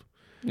killed.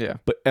 Yeah.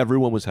 But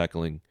everyone was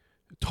heckling,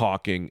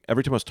 talking.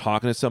 Every time I was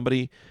talking to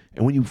somebody,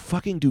 and when you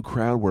fucking do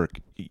crowd work,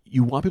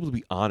 you want people to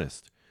be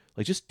honest.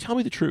 Like, just tell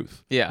me the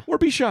truth. Yeah. Or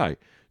be shy.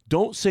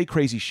 Don't say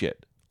crazy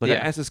shit. Like, I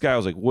Yeah. asked this guy, I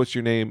was like, what's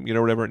your name? You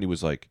know, whatever. And he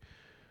was like,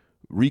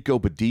 Rico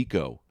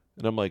Badico.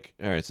 And I'm like,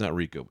 all right, it's not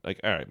Rico. Like,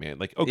 all right, man.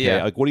 Like, okay.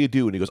 Yeah. Like, what do you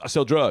do? And he goes, I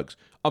sell drugs.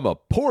 I'm a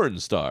porn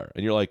star.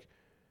 And you're like,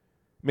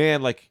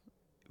 man, like,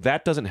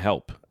 that doesn't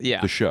help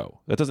Yeah. the show.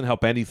 That doesn't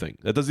help anything.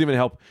 That doesn't even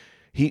help.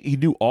 He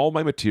knew all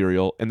my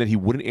material, and then he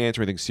wouldn't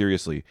answer anything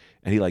seriously,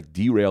 and he like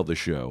derailed the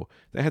show.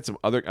 That had some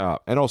other,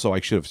 and also I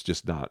should have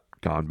just not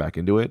gone back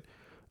into it.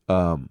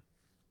 And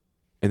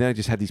then I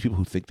just had these people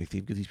who think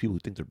these people who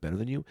think they're better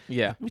than you.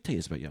 Yeah. Let me tell you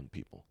this about young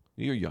people.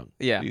 You're young.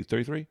 Yeah. Are you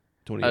 33?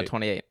 28.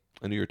 28.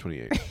 I knew you were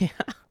 28.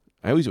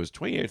 I always was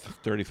 28,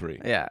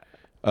 33. Yeah.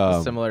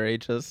 Um, Similar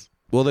ages.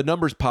 Well, the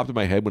numbers popped in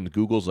my head when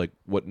Google's like,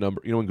 what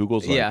number? You know, when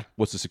Google's like, Yeah.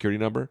 what's the security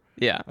number?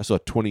 Yeah. I saw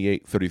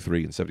 28,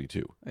 33, and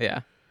 72. Yeah.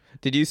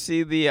 Did you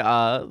see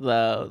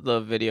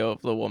the video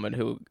of the woman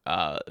who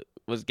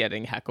was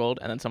getting heckled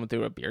and then someone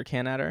threw a beer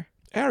can at her?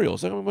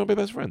 Ariel's like one of my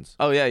best friends.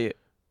 Oh yeah. know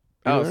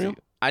Oh, Ariel?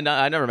 I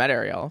never met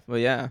Ariel, but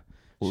yeah.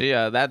 Well- She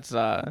that's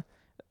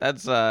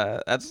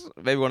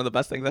maybe one of the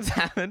best things that's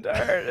happened to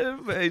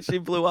her. She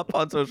blew up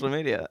on social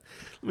media.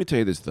 Let me tell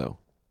you this, though.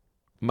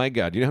 My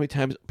God, you know how many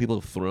times people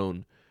have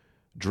thrown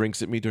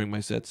drinks at me during my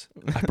sets?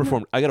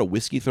 I got a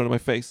whiskey thrown in my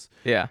face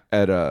Yeah.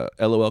 at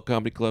LOL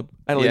Comedy Club.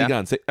 I had a lady Yeah. got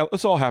on stage.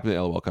 It's all happened at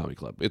LOL Comedy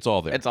Club. It's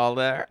all there. It's all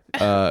there.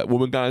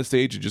 Woman got on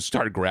stage and just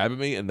started grabbing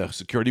me, and the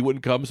security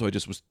wouldn't come, so I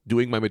just was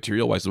doing my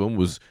material while someone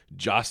was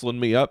jostling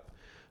me up.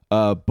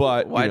 But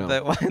Why you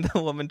know, did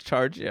the woman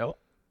charge you?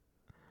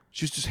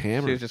 she was just She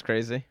hammered. was just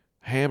crazy.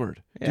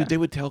 Hammered. Yeah. Dude, they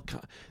would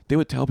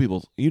tell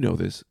people, you know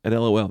this, at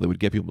LOL, they would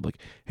get people like,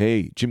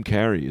 hey, Jim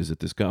Carrey is at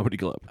this comedy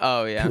club.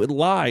 Oh They yeah. would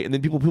lie, and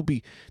then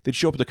they'd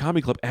show up at the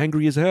comedy club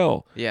angry as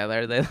hell. Yeah,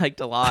 they like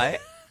to lie.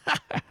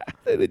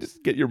 They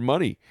just get your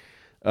money.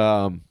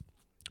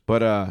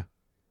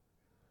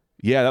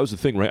 Yeah, that was the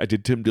thing, right? I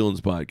did Tim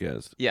Dillon's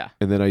podcast, Yeah.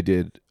 and then I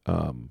did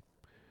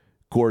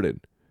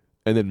Gordon,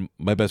 and then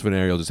my best friend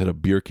Ariel just had a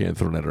beer can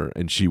thrown at her,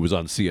 and she was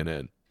on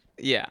CNN.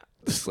 Yeah.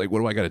 It's like, what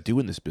do I got to do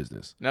in this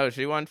business? No,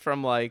 she went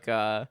from like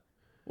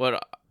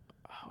what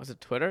was it,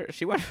 Twitter?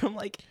 She went from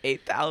like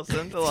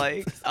 8,000 to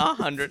like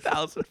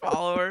 100,000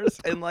 followers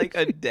in like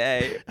a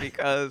day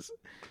because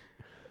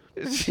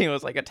she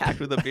was like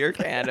attacked with a beer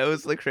can. It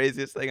was the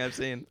craziest thing I've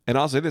seen. And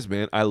I'll say this,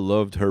 man, I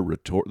loved her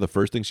retort. The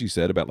first thing she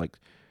said about like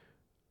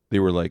they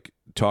were like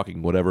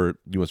talking whatever,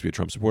 you must be a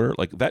Trump supporter.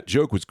 Like that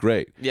joke was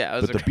great. Yeah,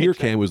 it was but a the great beer joke.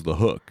 can was the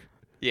hook.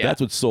 Yeah.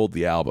 That's what sold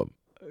the album.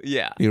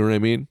 Yeah. You know what I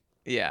mean?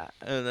 Yeah.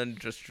 And then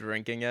just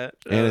drinking it.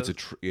 And it's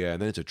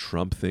and then it's a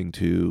Trump thing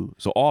too.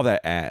 So all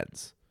that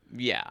adds.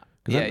 Yeah.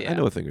 'Cause Yeah, I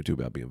know a thing or two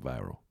about being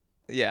viral.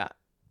 Yeah.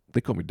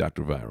 They call me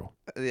Dr. Viral.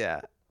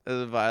 Yeah. It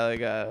was by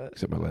like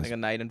Except my last. a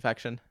night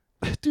infection.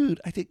 Dude,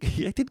 I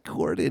did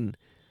Gordon.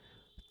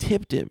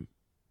 Tipped him.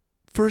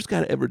 First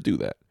guy to ever do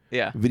that.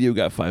 Yeah. Video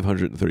got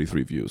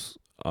 533 views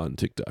on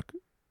TikTok.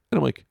 And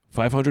I'm like,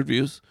 500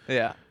 views?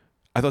 Yeah.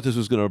 I thought this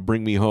was going to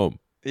bring me home.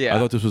 Yeah. I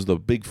thought this was the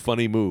big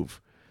funny move.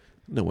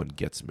 No one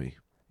gets me.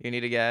 You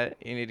need to get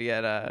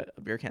a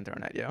beer can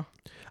thrown at you.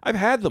 I've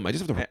had them. I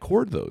just have to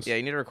record those. Yeah,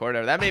 you need to record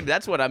it.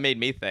 That's what made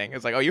me think.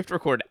 It's like, oh, you have to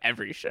record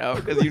every show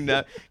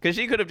because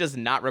she could have just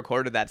not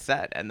recorded that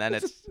set, and then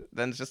it's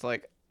just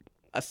like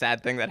a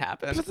sad thing that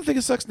happened. But the thing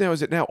that sucks now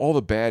is that now all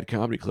the bad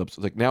comedy clubs,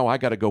 like now I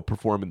got to go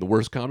perform in the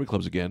worst comedy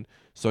clubs again.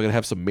 So I got to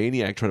have some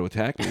maniac try to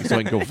attack me so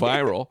I can go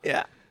viral.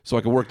 Yeah. So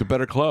I can work the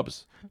better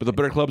clubs. But the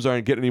better clubs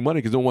aren't getting any money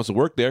because no one wants to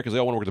work there because they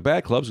all want to work the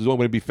bad clubs because the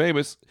only way to be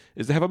famous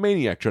is to have a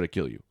maniac try to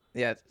kill you.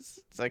 Yeah, it's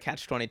like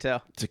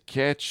catch-22. To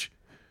catch.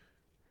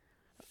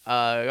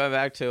 Going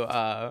back to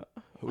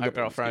my got-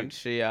 girlfriend,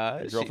 she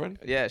girlfriend?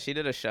 she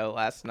did a show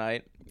last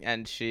night,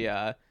 and she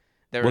there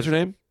What's was her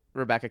name?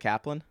 Rebecca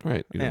Kaplan.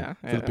 Right. You know, Yeah,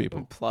 for the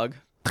people. Plug.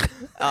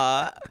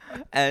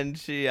 And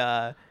she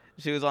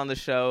was on the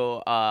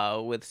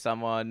show with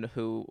someone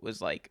who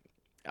was like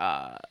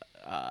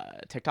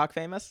TikTok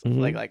famous,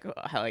 Mm-hmm. like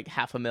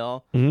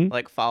 500,000 Mhm.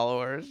 like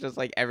followers. Just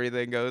like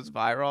everything goes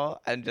viral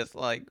and just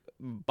like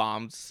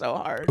bombs so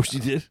hard. Oh, she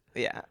did?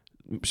 Yeah,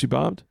 She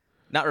bombed?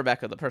 not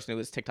Rebecca, the person who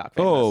was TikTok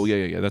famous. Oh,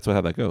 yeah. That's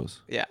how that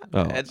goes. Yeah,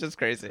 Oh. it's just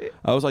crazy.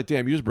 I was like,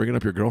 damn, you just bringing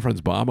up your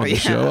girlfriend's bomb on the Yeah,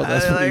 show?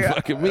 That's pretty like,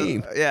 fucking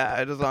mean. Yeah,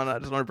 I just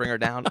want to bring her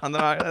down on the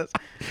podcast.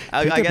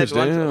 I that guess bitch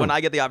down. when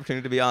I get the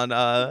opportunity to be on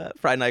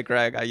Friday Night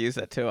Greg, I use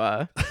it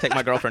to take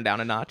my girlfriend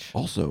down a notch.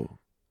 Also,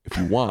 if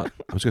you want,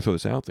 I'm just going to throw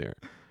this out there.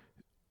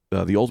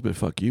 The ultimate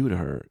fuck you to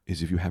her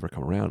is if you have her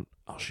come around,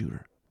 I'll shoot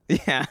her.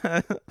 Yeah,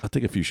 I'll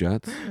take a few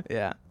shots.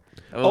 yeah.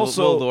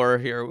 Also- we'll lure her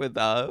here with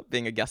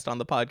being a guest on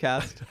the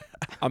podcast.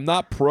 I'm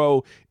not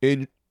pro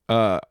in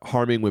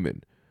harming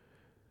women.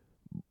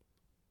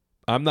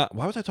 I'm not.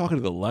 Why was I talking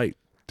to the light?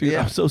 Dude,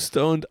 Yeah. I'm so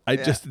stoned. I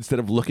Yeah. just, instead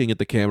of looking at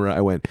the camera,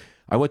 I went,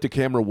 I went to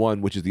camera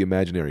 1, which is the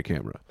imaginary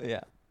camera.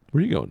 Yeah.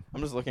 Where are you going?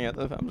 I'm just looking at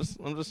the.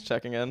 I'm just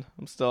checking in.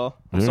 I'm still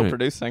All right.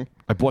 producing.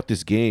 I bought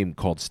this game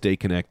called Stay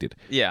Connected.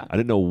 Yeah. I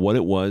didn't know what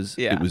it was.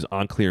 Yeah. It was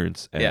on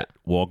clearance at Yeah.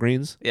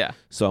 Walgreens. Yeah.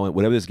 So I went,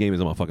 whatever this game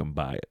is, I'm going to fucking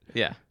buy it.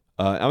 Yeah.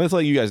 I'm just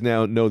letting you guys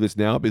know this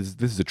now because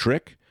this is a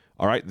trick.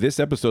 All right, this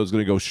episode is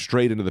going to go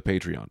straight into the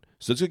Patreon.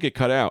 So it's going to get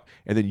cut out,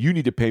 and then you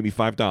need to pay me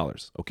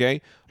 $5,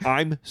 okay?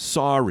 I'm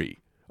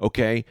sorry,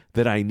 okay,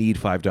 that I need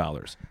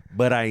 $5,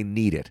 but I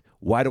need it.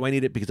 Why do I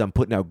need it? Because I'm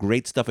putting out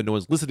great stuff and no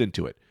one's listening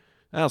to it.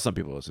 Well, some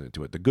people are listening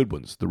to it. The good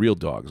ones, the real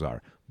dogs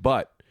are.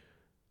 But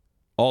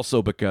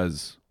also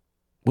because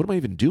what am I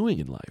even doing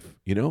in life?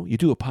 You know, you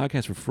do a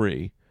podcast for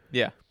free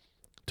Yeah.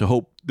 to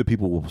hope the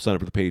people will sign up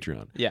for the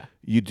Patreon. Yeah.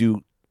 You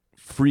do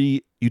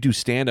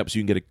stand-up so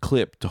you can get a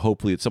clip to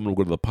hopefully that someone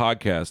will go to the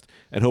podcast,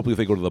 and hopefully if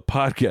they go to the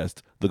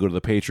podcast, they'll go to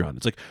the Patreon.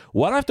 It's like,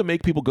 why do I have to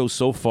make people go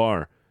so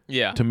far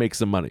Yeah. to make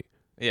some money?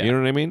 Yeah. You know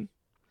what I mean?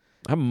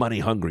 I'm money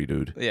hungry,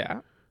 dude.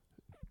 Yeah.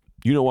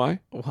 You know why?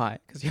 Why?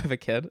 Because you have a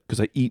kid.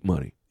 Because I eat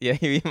money. Yeah,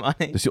 you eat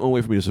money. That's the only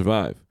way for me to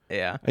survive.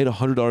 Yeah. I ate a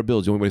 $100 bill.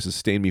 It's the only way to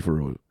sustain me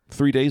for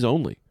 3 days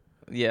only.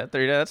 Yeah.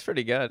 3 days. That's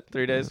pretty good.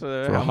 3 days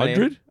for For how many?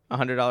 $100?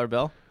 $100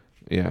 bill.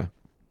 Yeah.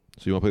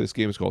 So you want to play this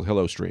game? It's called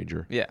Hello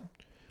Stranger. Yeah.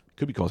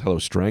 Could be called Hello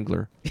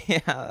Strangler. Yeah.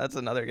 That's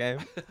another game.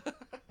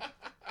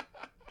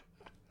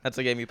 That's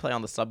a game you play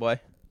on the subway.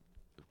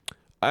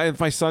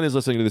 If my son is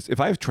listening to this, if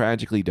I've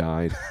tragically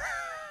died,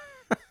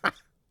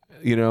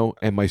 you know,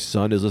 and my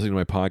son is listening to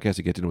my podcast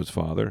to get to know his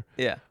father,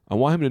 Yeah. I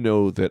want him to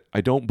know that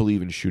I don't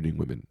believe in shooting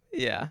women,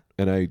 Yeah.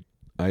 and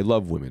I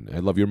love women. I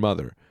love your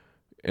mother,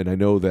 and I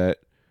know that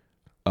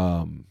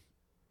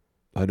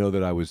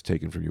I was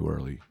taken from you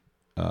early,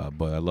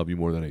 but I love you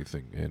more than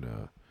anything, and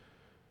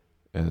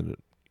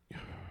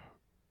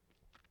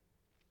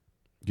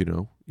you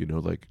know,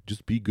 like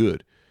just be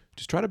good.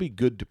 Just try to be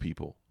good to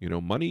people. You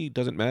know, money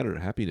doesn't matter.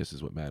 Happiness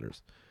is what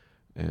matters,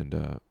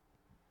 and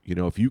you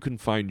know, if you can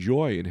find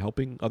joy in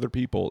helping other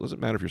people, it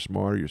doesn't matter if you're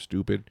smart or you're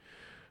stupid.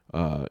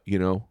 You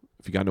know,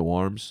 if you got no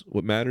arms,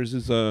 what matters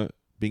is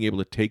being able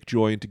to take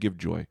joy and to give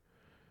joy.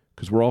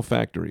 Because we're all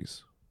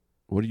factories.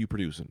 What are you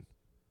producing?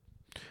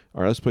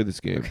 All right, let's play this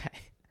game. Okay.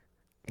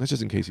 That's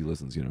just in case he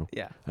listens, you know.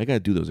 Yeah. I got to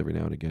do those every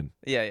now and again.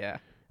 Yeah. Yeah.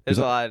 There's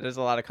a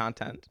lot of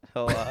content.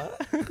 He'll.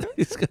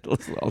 He's got to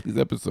listen to all these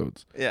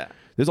episodes. Yeah.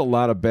 There's a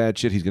lot of bad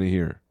shit he's going to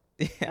hear.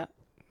 Yeah.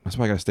 That's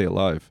why I got to stay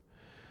alive.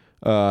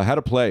 How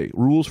to play.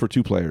 Rules for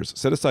 2 players.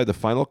 Set aside the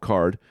final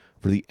card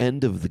for the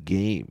end of the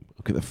game.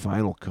 Okay, the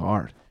final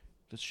card.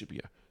 This should be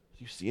a... Do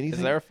you see anything?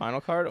 Is there a final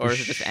card or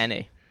is it just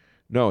any?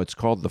 No, it's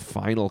called the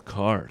final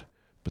card.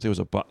 But there was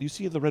a box. You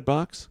see the red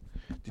box?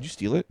 Did you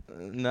steal it?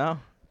 No.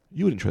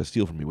 You wouldn't try to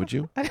steal from me, would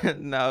you?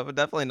 No, but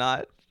definitely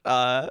not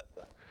the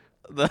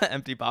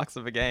empty box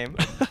of a game.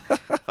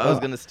 If I was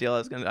gonna steal,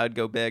 I'd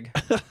go big.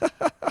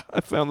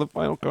 I found the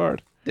final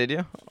card, Did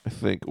you? I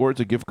think. Or it's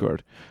a gift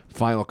card.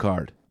 Final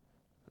card.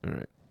 All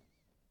right.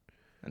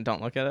 And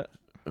don't look at it.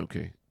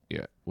 Okay.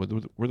 Yeah. Where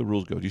the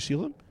rules go? Do you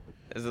steal them?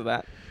 Is it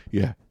that?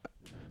 Yeah.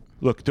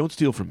 Look, don't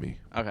steal from me.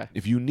 Okay.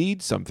 If you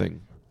need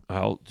something,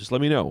 just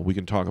let me know. We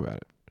can talk about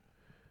it.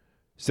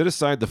 Set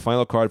aside the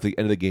final card for the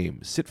end of the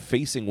game. Sit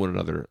facing one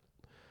another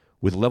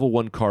with level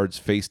 1 cards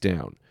face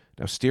down.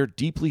 Now stare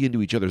deeply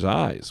into each other's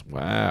eyes.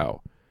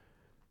 Wow.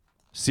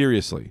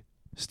 Seriously.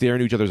 Stare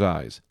into each other's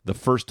eyes. The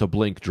first to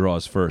blink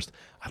draws first.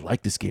 I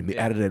like this game. They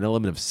added an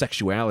element of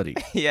sexuality.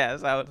 Yeah,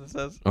 is that what it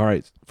says? All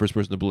right. First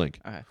person to blink.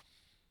 Okay.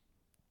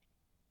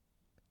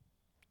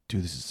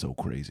 Dude, this is so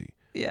crazy.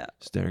 Yeah.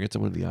 Staring at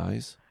someone in the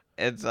eyes.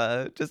 It's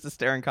just a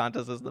staring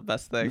contest is the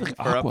best thing Like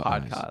for a aqua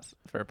eyes. podcast.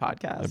 For a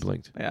podcast. I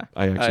blinked. Yeah.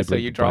 I actually So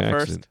blinked you draw by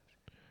first? accident.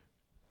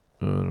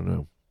 I don't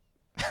know.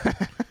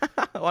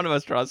 One of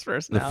us draws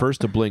first The now.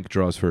 first to blink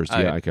draws first.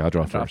 Okay. Yeah, okay, I'll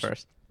draw Draw first.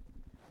 first.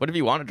 What if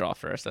you want to draw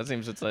first? That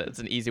seems it's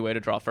an easy way to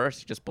draw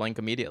first. You just blink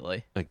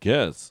immediately. I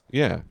guess.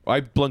 Yeah.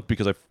 I blinked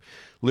because I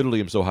literally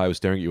am so high I was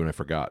staring at you and I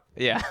forgot.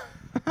 Yeah.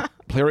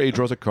 Player A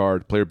draws a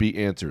card. Player B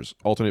answers.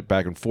 Alternate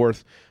back and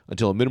forth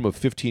until a minimum of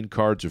 15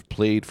 cards are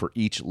played for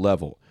each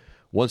level.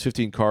 Once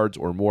 15 cards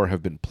or more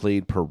have been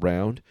played per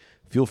round,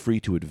 feel free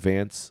to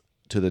advance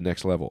to the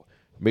next level.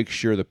 Make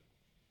sure to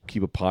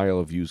keep a pile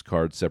of used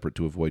cards separate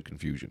to avoid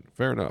confusion.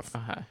 Fair enough.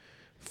 Okay.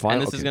 Fine.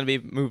 And this is going to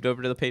be moved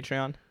over to the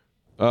Patreon?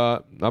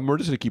 We're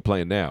just going to keep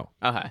playing now.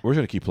 Okay. We're just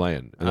going to keep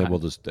playing, and then Okay. we'll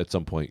just, at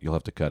some point, you'll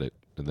have to cut it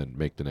and then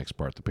make the next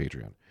part the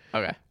Patreon.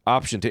 Okay.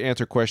 Option to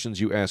answer questions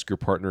you ask your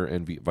partner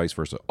and vice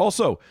versa.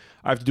 Also,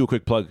 I have to do a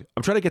quick plug.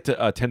 I'm trying to get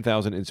to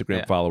 10,000 Instagram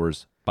Yeah.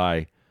 followers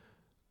by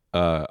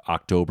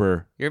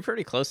October, You're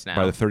pretty close now.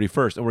 by the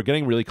 31st, and we're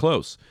getting really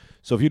close.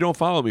 So if you don't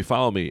follow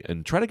me,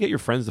 and try to get your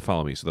friends to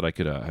follow me so that I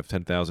could have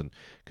 10,000.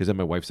 Because then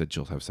my wife said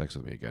she'll have sex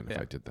with me again if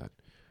Yeah. I did that.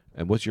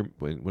 And what about you?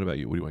 What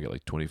do you want to get,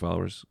 like 20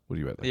 followers? What are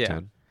you at, like Yeah.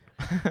 10?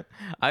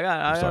 I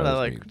got sorry, that was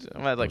like mean.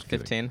 I'm at like was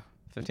kidding.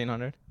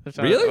 1,500.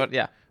 Really?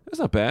 Yeah. That's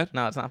not bad.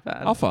 No, it's not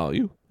bad. I'll follow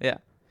you. Yeah.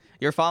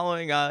 You're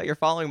following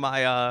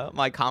my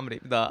my comedy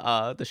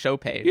the show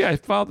page. Yeah, I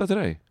followed that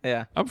today.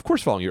 Yeah. I'm of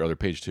course following your other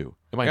page too.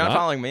 Am I You're not not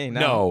following me.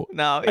 No,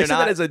 No, you're I said not.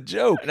 that as a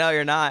joke. No,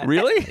 you're not.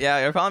 Really?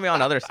 Yeah, you're following me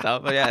on other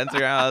stuff. But yeah,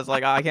 Instagram. I was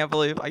like, oh, I can't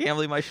believe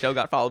my show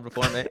got followed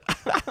before me.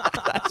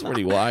 That's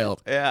pretty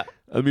wild. Yeah.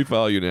 Let me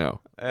follow you now.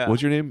 Yeah.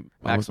 What's your name?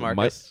 Max Mike?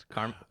 Marcus,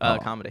 Oh.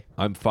 comedy.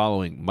 I'm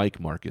following Mike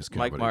Marcus.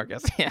 Comedy. Mike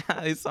Marcus. Yeah,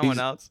 he's someone He's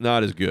else.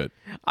 Not as good.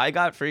 I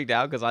got freaked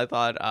out because I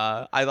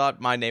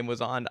thought my name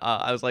was on.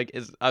 I was like,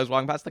 I was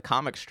walking past the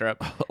comic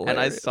strip and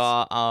I Hilarious.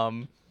 saw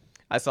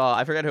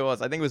I forget who it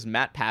was. I think it was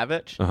Matt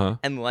Pavich Uh-huh.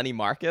 and Lenny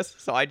Marcus.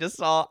 So I just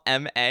saw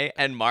M.A.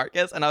 and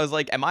Marcus and I was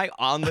like, am I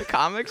on the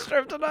comic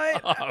strip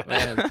tonight? Oh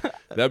man,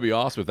 that'd be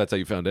awesome if that's how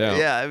you found out.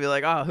 Yeah, I'd be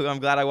like, oh, I'm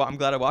glad I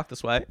walked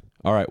this way.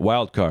 All right,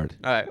 wild card.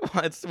 All right,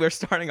 we're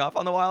starting off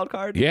on the wild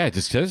card. Yeah, it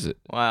just says it.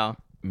 Wow.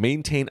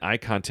 Maintain eye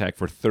contact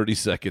for 30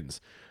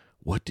 seconds.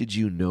 What did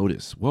you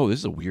notice? Whoa, this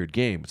is a weird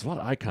game. It's a lot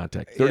of eye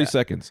contact. 30 Yeah.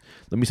 seconds.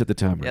 Let me set the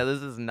timer. Yeah,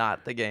 this is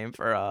not the game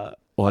for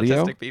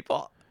Audio? autistic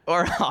people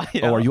or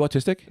audio. Oh, are you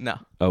autistic? No.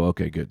 Oh,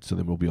 okay, good. So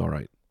then we'll be all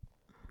right.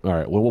 All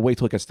right. Well, we'll wait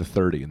till it gets to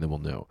 30, and then we'll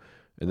know.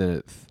 And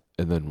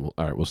then we'll.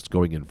 All right. We're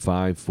going in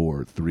 5,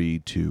 4, 3,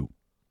 2.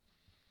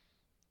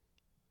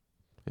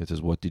 It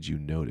says, "What did you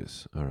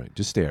notice?" All right.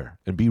 Just stare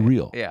and be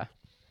real. Yeah.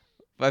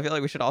 But I feel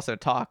like we should also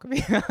talk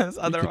because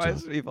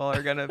otherwise people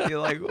are going to be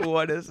like,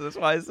 what is this?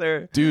 Why is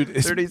there Dude,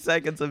 this 30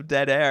 seconds of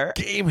dead air?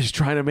 game is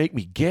trying to make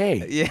me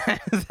gay. Yeah,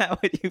 is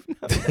that what you've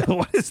noticed?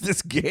 What is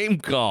this game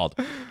called?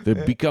 The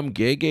Become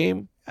Gay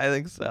game? I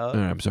think so. All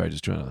right. I'm sorry.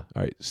 Just trying to.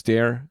 All right.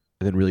 Stare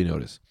and then really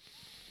notice.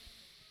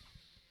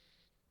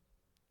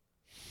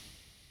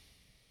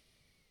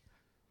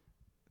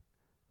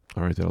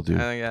 All right. That'll do. I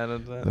think yeah,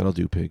 that's it. That'll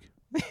do, pig.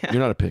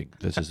 You're not a pig.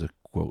 That's just a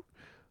quote.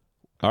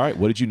 All right.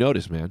 What did you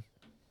notice, man?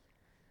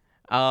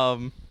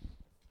 I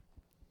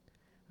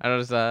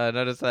noticed that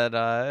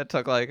it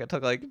took like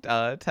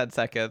 10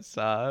 seconds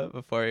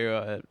before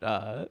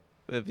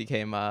you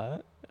became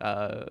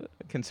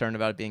concerned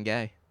about being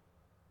gay.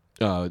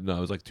 No, it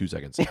was like 2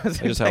 seconds. It was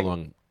That's just how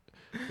long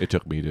it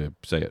took me to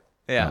say it.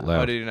 Yeah. out loud.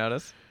 What did you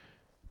notice?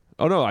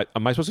 Oh no,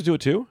 am I supposed to do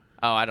it too?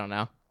 Oh, I don't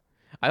know.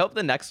 I hope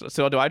the next.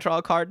 So do I draw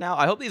a card now?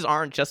 I hope these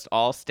aren't just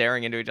all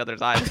staring into each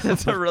other's eyes.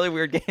 It's a really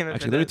weird game.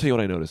 Actually, let me tell you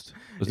what I noticed.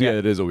 Yeah, Yeah.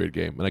 it is a weird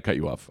game, and I cut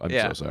you off. I'm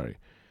Yeah. so sorry.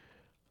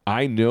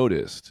 I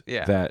noticed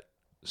Yeah. that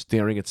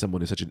staring at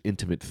someone is such an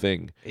intimate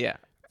thing Yeah.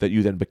 that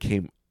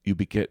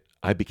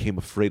I became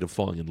afraid of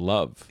falling in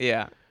love.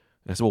 Yeah.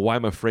 And I said, well, why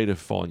am I afraid of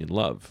falling in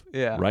love?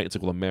 Yeah. Right? It's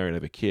like, well, I'm married, I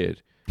have a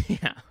kid.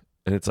 Yeah.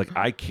 And it's like,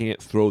 I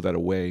can't throw that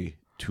away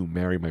to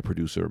marry my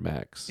producer,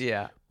 Max,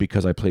 Yeah.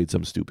 because I played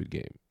some stupid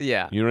game.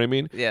 Yeah. You know what I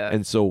mean? Yeah.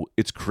 And so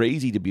it's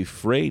crazy to be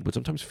afraid, but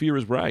sometimes fear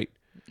is right.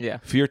 Yeah.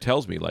 Fear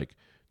tells me, like,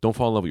 don't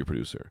fall in love with your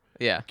producer.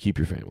 Yeah. Keep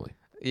your family.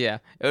 Yeah.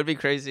 It would be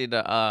crazy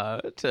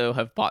to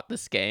have bought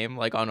this game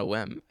like on a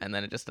whim and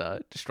then it just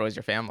destroys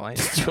your family.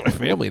 My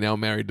family now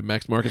married to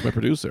Max Marcus, my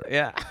producer.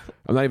 Yeah.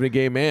 I'm not even a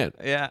gay man,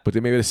 Yeah. but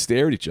they maybe to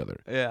stare at each other.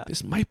 Yeah.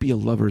 This might be a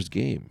lover's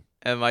game.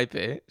 It might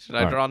be. Should I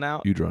All right. draw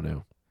now? You draw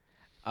now.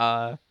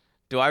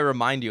 Do I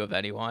remind you of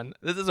anyone?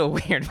 This is a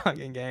weird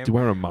fucking game. Do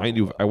I remind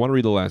you? I want to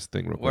read the last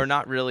thing real quick. We're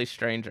not really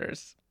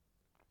strangers.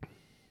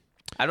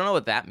 I don't know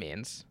what that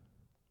means.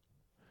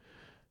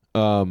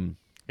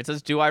 It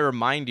says, "Do I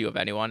remind you of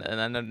anyone?" And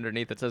then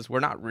underneath it says,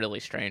 "We're not really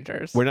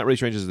strangers." We're not really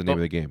strangers is the name Oh.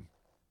 of the game.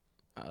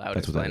 Oh, that would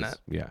That's what explain that is. it.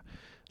 Yeah.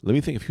 Let me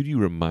think of who do you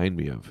remind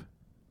me of?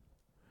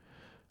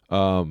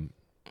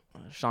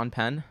 Sean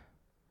Penn.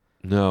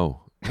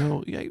 No.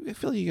 Yeah, I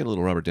feel like you get a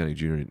little Robert Downey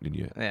Jr. in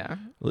you. Yeah.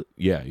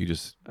 Yeah, you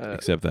just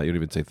accept that. You don't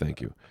even say thank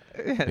you.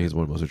 He's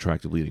one of the most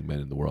attractive leading men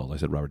in the world. I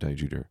said Robert Downey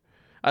Jr.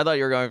 I thought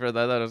you were going for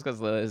that. That was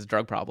because of his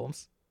drug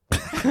problems.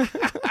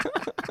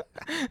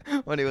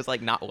 When he was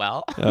like not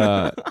well.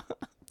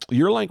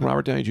 You're like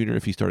Robert Downey Jr.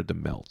 if he started to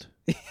melt.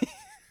 You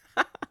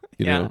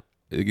Yeah. know?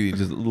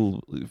 Just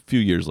a few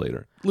years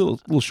later. A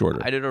little shorter.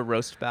 I did a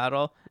roast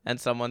battle, and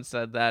someone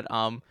said that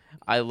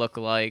I look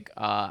like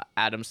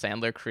Adam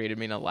Sandler created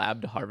me in a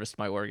lab to harvest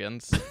my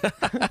organs.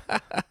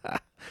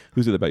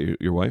 Who's it about?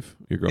 Your wife?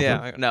 Your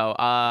girlfriend? Yeah, no,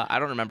 I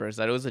don't remember. Is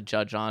that it was a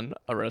judge on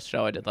a roast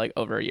show I did like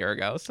over a year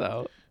ago.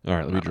 So All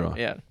right, let me draw.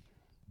 yeah,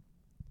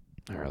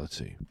 All right, let's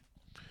see.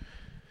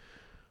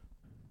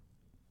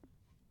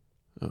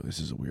 Oh, this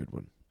is a weird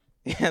one.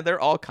 yeah, they're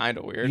all kind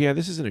of weird. Yeah,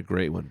 this isn't a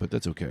great one, but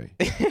that's okay.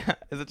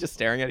 Is it just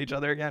staring at each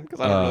other again? Because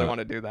I don't really want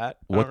to do that.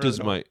 I What don't does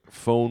really my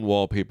phone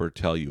wallpaper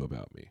tell you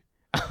about me?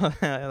 know.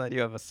 That you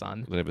have a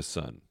son? That I have a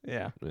son.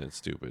 Yeah, That's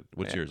stupid.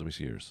 What's Yeah. yours? Let me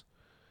see yours.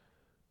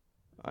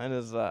 mine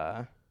is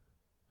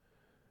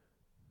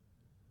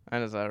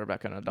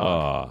Rebecca and a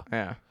dog.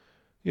 Yeah,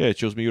 it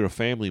shows me you're a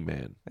family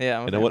man. Yeah,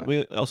 I'm a And I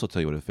family. also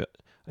tell you what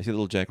I see the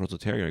little Jack Russell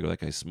Terrier. I go, that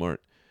guy's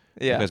smart.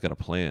 Yeah, That guy's got a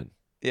plan.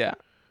 yeah.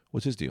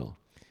 What's his deal?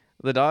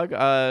 The dog,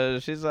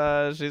 she's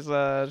a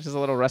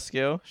little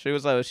rescue. She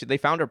was they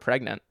found her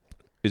pregnant.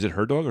 Is it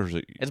her dog or is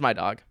it It's my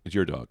dog. it's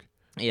your dog?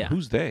 Yeah.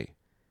 Who's they?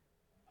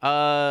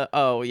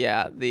 Oh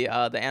yeah, the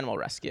animal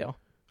rescue.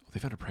 They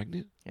found her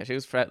pregnant? Yeah, she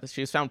was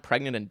found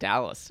pregnant in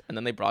Dallas, and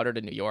then they brought her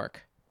to New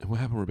York. And what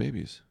happened with her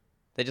babies?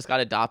 They just got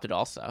adopted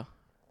also.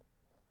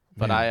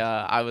 But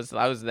Man. I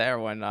was there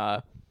when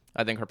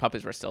I think her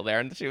puppies were still there,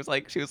 and she was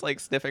like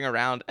sniffing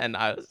around, and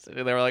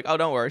they were like, "Oh,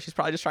 don't worry, she's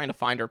probably just trying to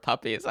find her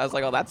puppies." I was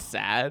like, "Oh, that's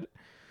sad,"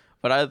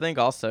 but I think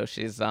also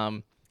she's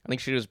I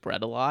think she was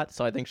bred a lot,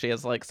 so I think she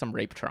has like some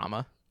rape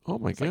trauma. Oh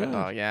my It's like,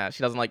 god. oh yeah,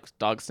 she doesn't like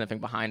dogs sniffing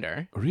behind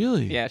her.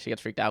 Really? Yeah, she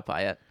gets freaked out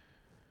by it.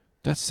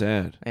 That's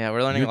sad. Yeah,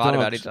 we're learning Your a lot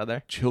about dog's each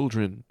other.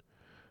 Children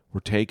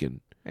were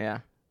taken, Yeah,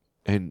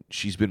 and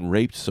she's been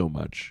raped so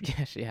much.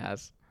 yeah, she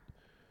has.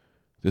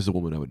 This is a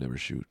woman I would never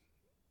shoot.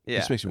 Yeah,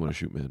 This makes me want to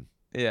shoot men.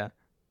 yeah.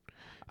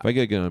 If I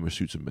get a gun, I'm gonna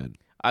shoot some men.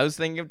 I was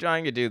thinking of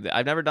trying to do that.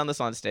 I've never done this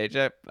on stage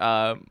yet,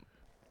 but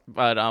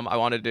I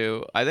want to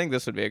do. I think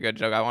this would be a good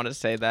joke. I want to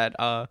say that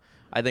I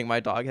think my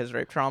dog has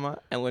rape trauma,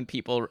 and when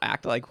people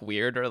act like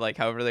weird or like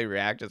however they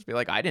react, just be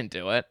like, "I didn't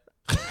do it."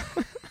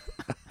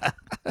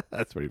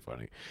 That's pretty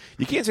funny.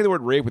 You can't say the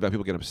word rape without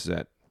people getting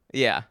upset,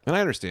 Yeah, and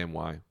I understand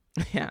why.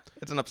 yeah.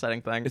 It's an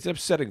upsetting thing. It's an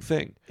upsetting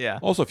thing. Yeah,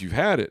 Also, if you've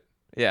had it,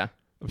 yeah,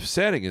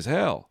 upsetting as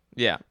hell.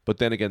 yeah, But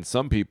then again,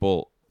 some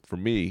people, for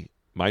me,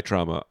 my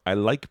trauma, I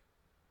like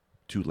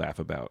to laugh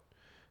about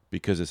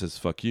because it says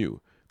 "fuck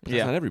you." But that's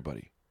Yeah. not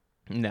everybody.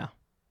 no.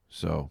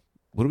 So,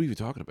 what are we even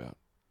talking about?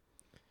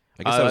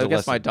 I I that was a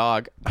guess my lesson.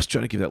 dog. I was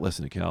trying to give that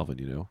lesson to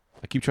Calvin.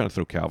 I keep trying to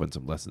throw Calvin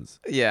some lessons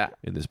Yeah,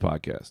 in this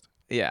podcast.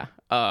 yeah.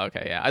 Oh,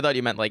 okay. Yeah, I thought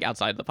you meant like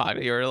outside the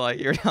podcast.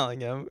 You're telling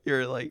him.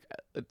 You're like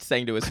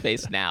saying to his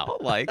face now.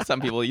 Like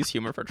some people use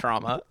humor for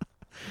trauma.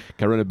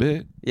 Can I run a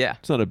bit? Yeah,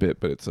 It's not a bit,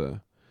 but it's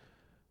a.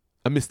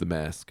 I miss the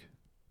mask.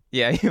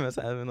 yeah. You must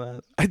have been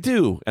that. I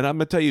do, and I'm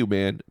gonna tell you,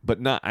 man. But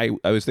not. I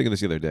was thinking this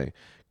the other day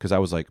because I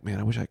was like, man,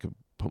 I wish I could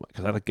put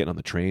because I like getting on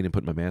the train and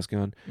putting my mask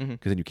on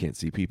because then you can't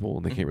see people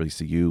and they can't really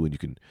see you, and you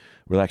can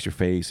relax your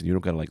face and you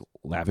don't gotta like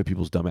laugh at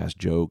people's dumbass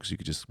jokes. You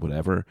could just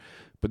whatever.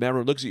 But now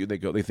everyone looks at you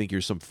and they think you're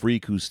some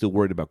freak who's still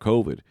worried about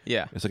COVID.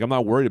 Yeah, It's like I'm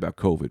not worried about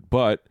COVID,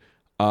 but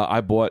I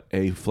bought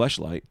a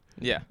fleshlight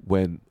yeah,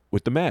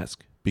 with the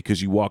mask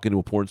because you walk into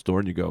a porn store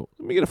and you go,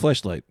 let me get a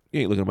fleshlight.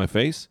 You ain't looking at my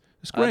face.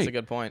 It's great. That's a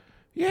good point.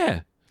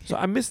 Yeah. So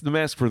I miss the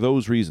mask for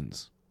those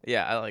reasons.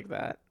 Yeah, I like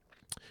that.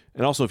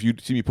 And also, if you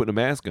see me putting a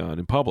mask on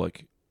in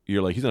public,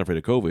 you're like, he's not afraid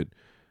of COVID.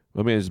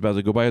 My man is about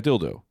to go buy a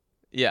dildo.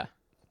 Yeah,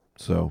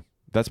 So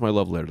that's my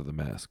love letter to the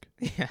mask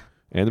yeah,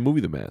 and the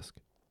movie The Mask.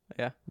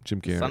 yeah. Jim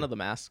Carrey. Son of the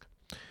Mask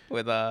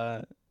with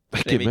That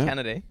Jamie came out.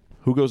 Kennedy.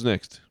 Who goes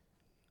next?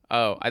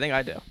 Oh, I think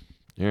I do.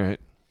 All right.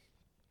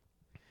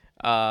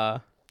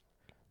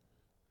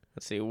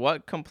 Let's see.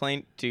 What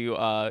complaint do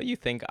you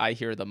think I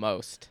hear the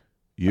most?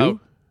 You?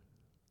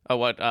 Oh,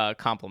 what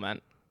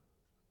compliment?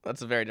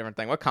 That's a very different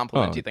thing. What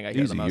compliment do you think I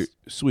hear easy. the most?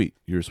 You're sweet.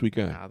 You're a sweet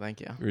guy. Oh, thank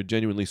you. You're a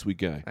genuinely sweet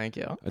guy. Thank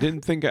you. I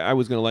didn't think I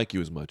was going to like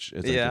you as much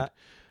as I Yeah. did.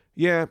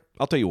 Yeah,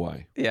 I'll tell you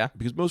why. Yeah.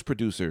 Because most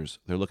producers,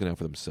 they're looking out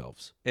for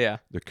themselves. Yeah.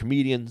 They're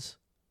comedians.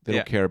 They Yeah.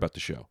 don't care about the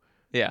show.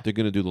 Yeah. They're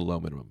going to do the low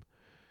minimum.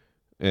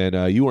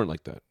 And you weren't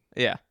like that.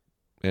 Yeah.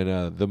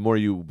 And the more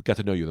you got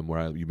to know you, the more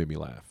you made me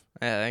laugh.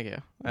 Yeah. Thank you.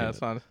 Yeah, that's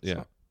fun.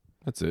 Yeah,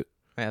 that's it.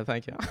 Yeah.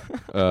 Thank you.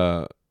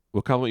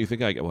 What compliment you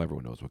think I get? Well,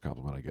 everyone knows what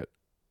compliment I get.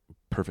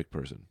 Perfect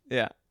person.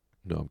 yeah.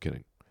 No, I'm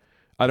kidding.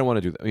 I don't want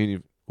to do that. I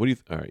mean, what do you?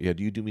 All right, yeah.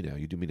 Do you do me now?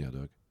 You do me now,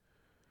 dog.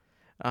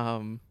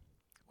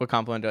 What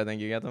compliment do I think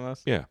you get the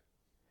most? Yeah.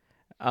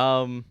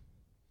 I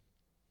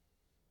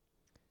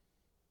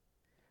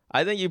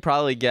think you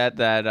probably get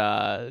that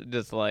that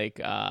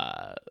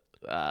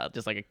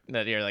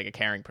you're like a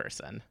caring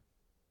person.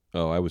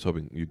 Oh, I was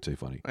hoping you'd say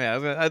funny.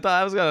 Yeah, I thought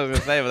I was gonna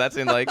say, but that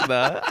seemed like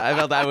I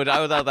thought that would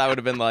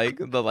have been like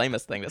the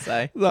lamest thing to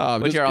say, No,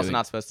 I'm which just you're also kidding.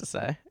 not supposed to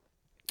say.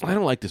 I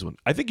don't like this one.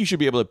 I think you should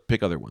be able to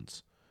pick other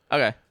ones.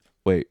 Okay.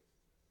 Wait.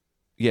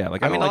 Yeah,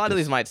 like I don't mean, like a lot of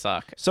this. these might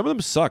suck. Some of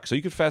them suck, so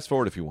you can fast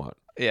forward if you want.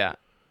 Yeah.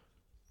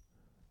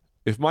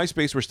 If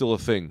MySpace were still a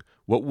thing,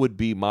 what would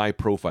be my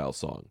profile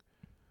song?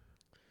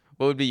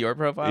 What would be your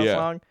profile Yeah.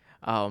 song?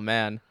 Oh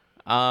man.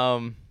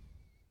 I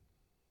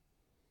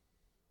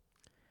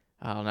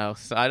don't know.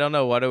 So I don't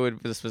know what it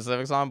would be the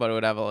specific song, but it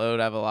would have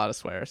a lot of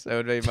swears. It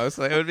would be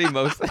mostly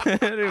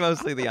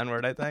the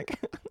N-word, I think.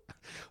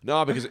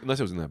 No, because unless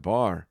it was in that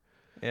bar.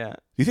 Yeah. Do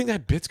you think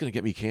that bit's gonna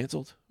get me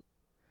canceled?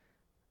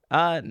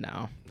 No.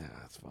 Nah,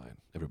 that's fine.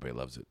 Everybody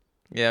loves it.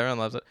 Yeah, everyone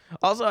loves it.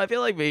 Also, I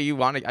feel like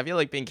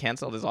being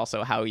canceled is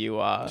also how you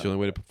It's the only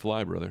way to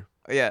fly, brother.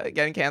 yeah,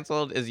 getting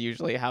canceled is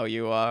usually how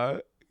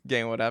you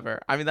gain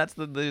whatever. I mean, that's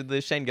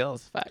the Shane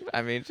Gillis effect.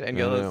 I mean, Shane I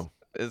Gillis know.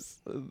 is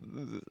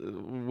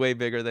way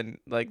bigger than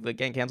like the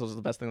getting canceled is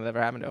the best thing that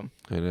ever happened to him.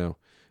 I know.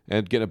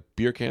 And getting a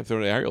beer can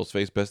thrown at Ariel's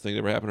face, best thing that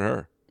ever happened to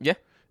her. Yeah.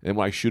 And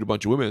when I shoot a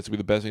bunch of women, it's gonna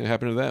be the best thing that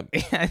happened to them.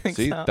 Yeah, I think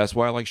See, so. that's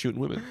why I like shooting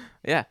women.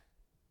 Yeah.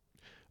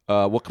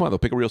 Well, come on, though,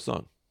 pick a real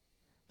song.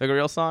 Like a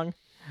real song?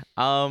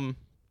 I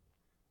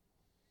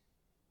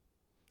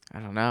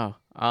don't know.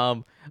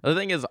 The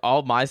thing is,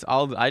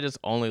 I just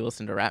only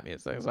listen to rap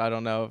music, so I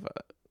don't know if.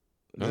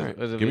 All right,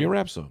 give me a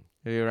rap song.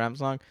 Give you a rap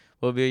song.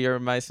 What will be your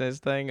MySpace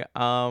thing?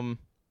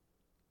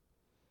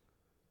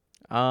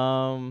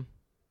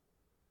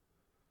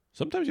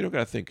 Sometimes you don't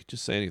gotta think;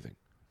 just say anything.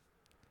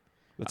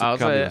 That's I a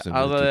was Kanye like, West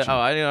I was like, teaching. oh,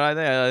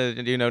 I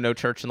think No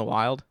Church in the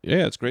Wild.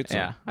 Yeah, it's a great song.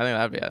 Yeah, I think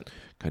that'd be it.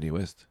 Kanye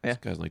West. Yeah. This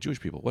guy's like Jewish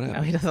people. What No,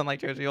 happened? he doesn't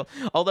like Jewish people.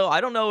 Although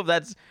I don't know if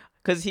that's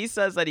because he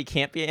says that he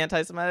can't be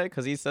anti-Semitic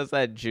because he says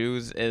that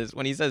Jews is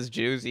when he says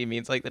Jews he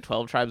means like the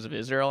 12 tribes of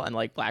Israel and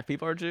like black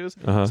people are Jews.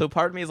 Uh-huh. So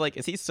part of me is like,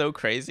 is he so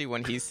crazy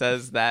when he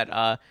says that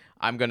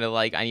I'm gonna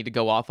like I need to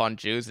go off on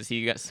Jews? Is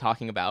he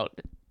talking about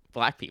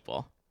black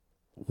people?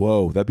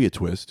 Whoa, that'd be a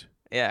twist.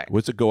 Yeah,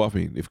 What's it go off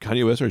mean? If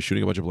Kanye West started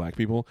shooting a bunch of black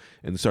people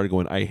and started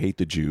going, I hate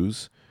the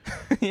Jews,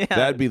 yeah,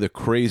 that'd be the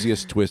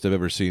craziest twist I've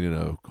ever seen in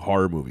a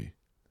horror movie.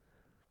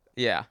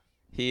 yeah.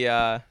 He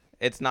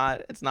it's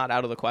not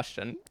out of the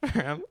question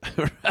for him.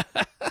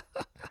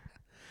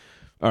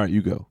 All right,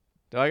 you go.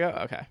 Do I go?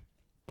 Okay.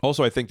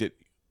 Also, I think that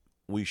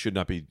we should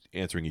not be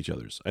answering each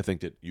other's. I think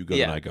that you go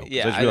Yeah, and I go. 'Cause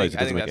yeah, I just I realized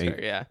think it doesn't make that's any.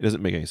 fair, yeah. It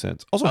doesn't make any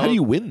sense. Also, how Oh. do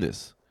you win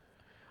this?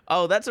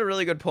 Oh, that's a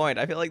really good point.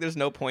 I feel like there's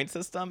no point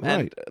system,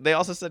 and Right. they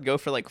also said go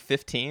for like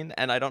 15,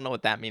 and I don't know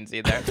what that means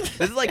either. This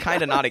is like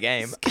kind of not a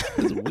game.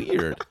 It's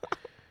weird.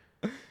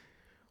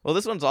 Well,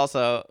 this one's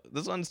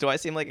do I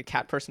seem like a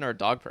cat person or a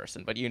dog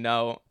person? But I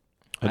know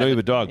you have a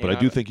haven't- dog, but I know,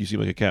 do think you seem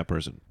like a cat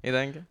person. You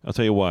think? I'll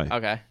tell you why.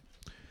 Okay.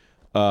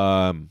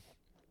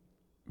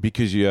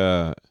 Because you.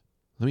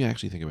 Let me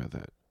actually think about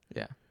that.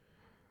 Yeah.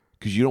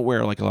 Because you don't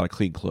wear like a lot of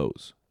clean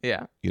clothes,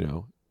 Yeah. you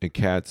know, and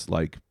cats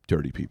like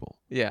dirty people.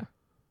 Yeah.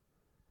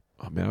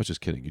 Oh man, I was just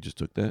kidding. You just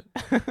took that.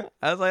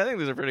 I was like, I think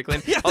these are pretty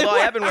clean. Yeah, they Although I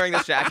were. have been wearing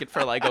this jacket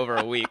for like over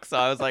a week, so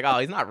I was like, oh,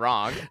 he's not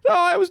wrong. No,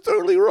 I was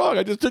totally wrong.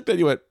 I just took that.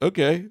 You went,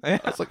 okay. Yeah.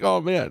 I was like,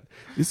 oh man,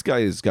 this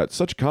guy has got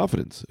such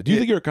confidence. Do you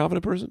think you're a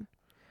confident person?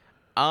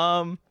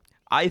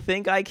 I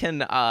think I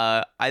can.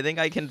 I think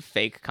I can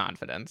fake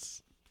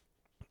confidence.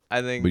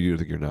 I think. But you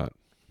think you're not.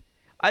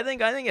 I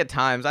think at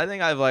times I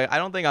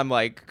don't think I'm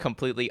like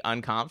completely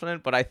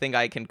unconfident, but I think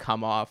I can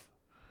come off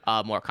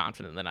more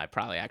confident than I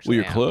probably Well, actually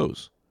your am.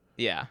 clothes.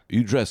 Yeah.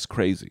 You dress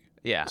crazy.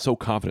 Yeah. So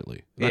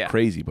confidently. Not Yeah.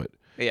 crazy, but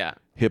Yeah.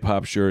 hip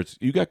hop shirts.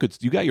 You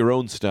got your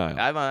own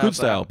style. Good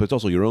style, but it's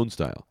also your own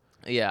style.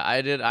 Yeah,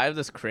 I have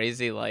this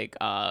crazy like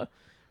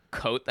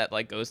coat that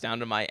like goes down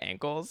to my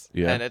ankles.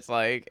 Yeah. And it's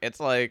kind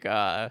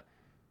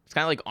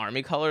of like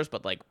army colors,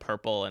 but like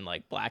purple and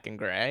like black and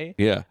gray.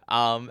 Yeah.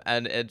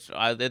 And it's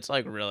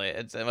like really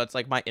it's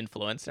like my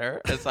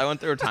influencer. I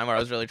went through a time where I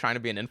was really trying to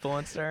be an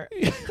influencer.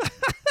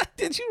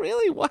 Did you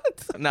really? What?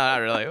 No,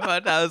 not really.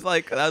 But that was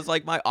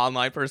like my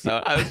online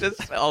persona. I was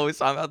just always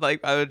talking about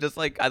like I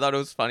thought it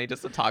was funny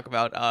just to talk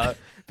about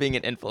being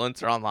an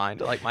influencer online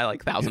to like my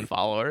like 1,000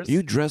 followers.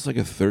 You dress like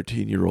a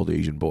 13-year-old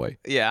Asian boy.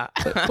 Yeah.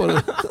 That's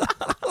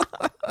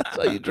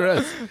how you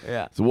dress.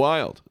 Yeah. It's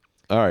wild.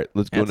 All right,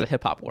 let's go. It's a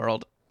hip hop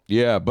world.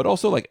 Yeah, but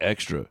also like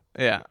extra.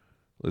 Yeah.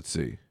 Let's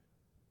see.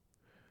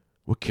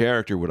 What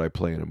character would I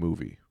play in a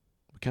movie?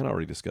 We kind of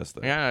already discussed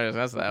that. Yeah,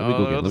 discuss that. Let me go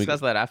again. We'll Let me discuss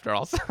that after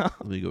also.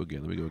 Let me go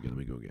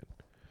again.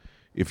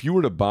 If you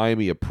were to buy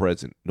me a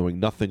present knowing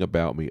nothing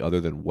about me other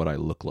than what I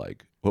look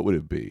like, what would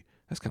it be?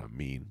 That's kind of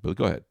mean, but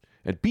go ahead.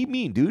 And be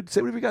mean, dude.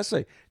 Say whatever you got to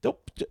say.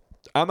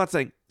 I'm not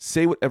saying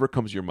say whatever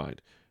comes to your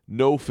mind.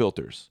 No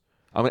filters.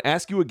 I'm going to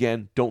ask you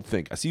again. Don't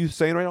think. I see you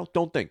saying right now.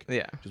 Don't think.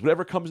 Yeah. Just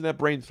whatever comes in that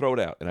brain, throw it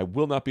out. And I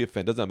will not be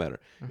offended. Doesn't matter.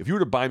 If you were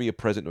to buy me a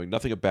present knowing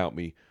nothing about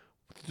me,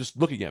 just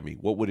looking at me,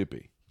 what would it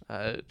be? Do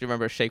you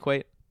remember Shake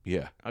Weight?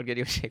 Yeah. I'll get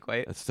you a Shake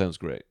Weight. That sounds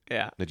great.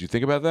 Yeah. Did you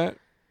think about that?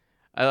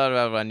 I thought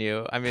about it on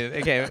you. I mean,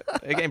 it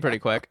came pretty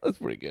quick. That's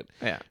pretty good.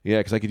 Yeah. Yeah,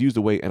 because I could use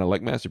the weight and I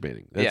like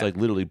masturbating. That's Yeah. like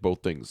literally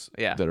both things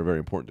Yeah. that are very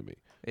important to me.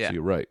 Yeah. So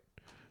you're right.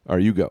 All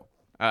right, you go.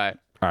 All right.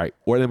 All right.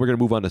 Or then we're going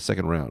to move on to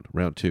second round,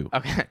 round 2.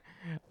 Okay.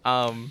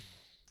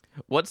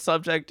 What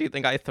subject do you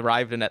think I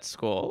thrived in at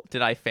school?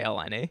 Did I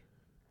fail any?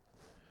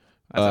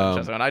 That's an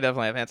interesting one. I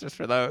definitely have answers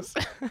for those.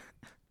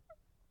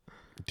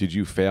 Did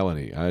you fail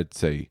any? I'd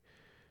say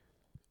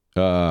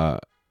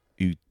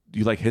you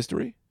like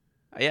history?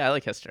 Yeah, I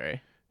like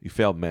history. You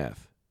failed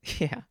math.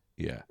 Yeah.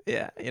 Yeah.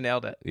 Yeah, you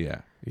nailed it.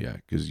 Yeah. Yeah,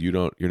 cuz you're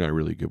not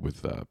really good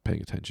with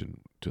paying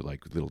attention to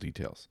like little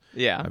details.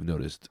 Yeah. I've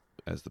noticed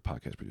as the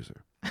podcast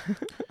producer.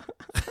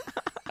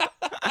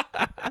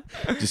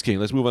 Just kidding.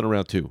 Let's move on to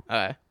round 2. All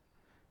right.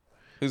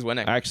 Who's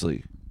winning?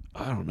 Actually,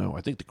 I don't know.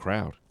 I think the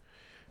crowd.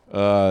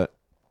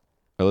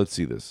 Let's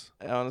see this.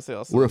 I want to see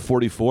also. We're at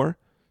 44,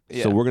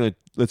 Yeah. so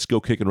let's go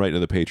kicking right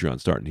into the Patreon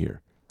starting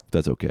here. If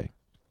that's okay.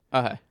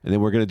 Okay. And then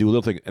we're gonna do a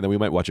little thing, and then we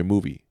might watch a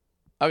movie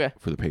Okay.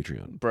 for the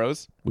Patreon.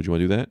 Bros. Would you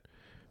want to do that?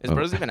 Is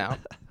Bros even out?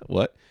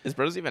 What? Is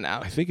Bros even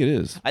out? I think it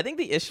is. I think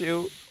the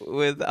issue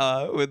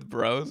with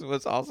Bros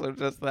was also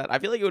just that I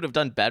feel like it would have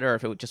done better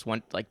if it just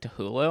went like to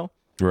Hulu.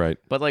 Right.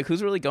 But like,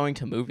 who's really going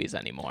to movies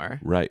anymore?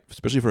 Right.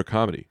 Especially for a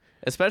comedy.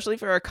 Especially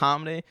for a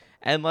comedy.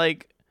 And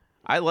like,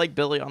 I like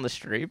Billy on the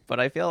Street, but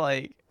I feel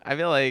like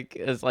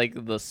it's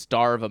like the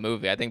star of a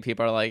movie. I think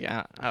people are like,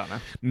 I don't know.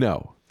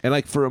 No. And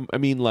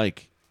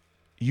like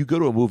you go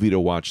to a movie to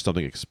watch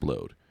something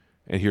explode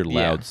and hear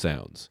loud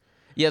sounds.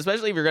 Yeah,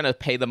 especially if you're gonna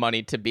pay the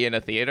money to be in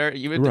a theater.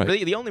 You would Right.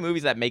 really, the only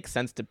movies that make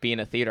sense to be in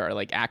a theater are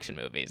like action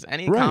movies.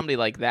 Any Right. comedy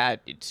like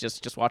that, it's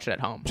just watch it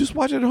at home. Just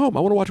watch it at home. I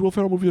want to watch a Will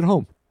Ferrell movie at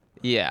home.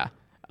 Yeah.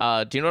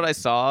 Do you know what I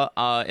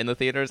saw in the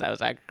theaters? I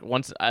was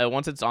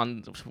once it's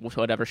on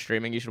whatever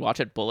streaming, you should watch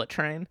it. Bullet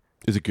Train.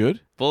 Is it good?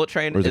 Bullet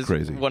Train Or is it is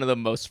crazy? one of the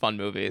most fun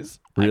movies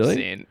Really? I've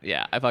seen.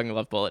 Yeah, I fucking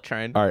love Bullet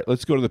Train. All right,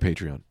 let's go to the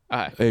Patreon.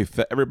 Okay.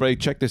 Hey, everybody,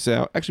 check this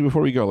out. Actually,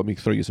 before we go, let me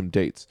throw you some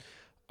dates.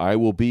 I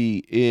will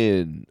be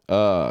in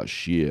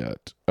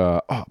shit.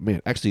 Oh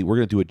man, actually, we're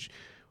gonna do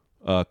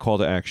a call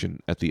to action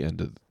at the end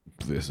of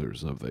this or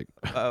something.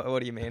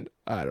 What do you mean?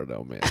 I don't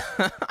know, man.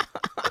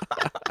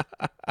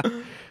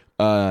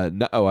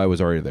 No, I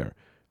was already there.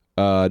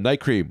 Night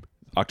Cream,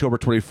 October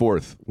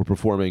 24th. We're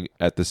performing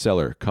at the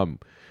Cellar. Come.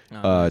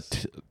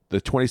 Nice.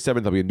 The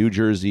 27th, I'll be in New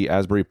Jersey,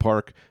 Asbury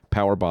Park,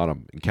 Power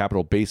Bottom, in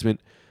Capitol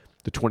Basement.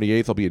 The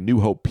 28th, I'll be in New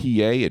Hope, PA,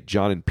 at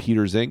John and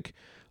Peters Inc.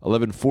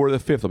 11/4 the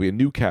 5th, I'll be in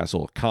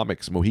Newcastle,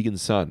 Comics, Mohegan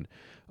Sun.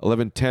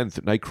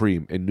 11/10, Night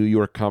Cream, in New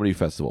York Comedy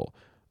Festival.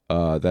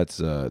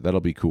 That'll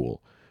be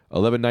cool.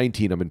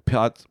 11/19, I'm in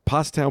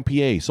Pottstown,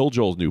 PA, Soul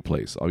Joel's new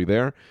place. I'll be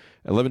there.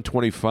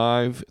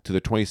 11/25 to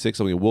the 26th,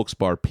 I'll be in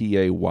Wilkes-Barre,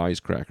 PA,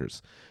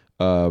 Wisecrackers.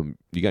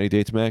 You got any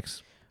dates,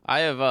 Max?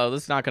 I have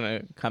this is not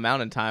gonna come out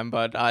in time,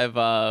 but I have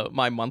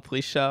my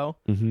monthly show.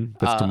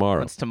 That's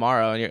tomorrow. It's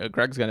tomorrow, and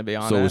Greg's gonna be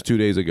on So it it. was 2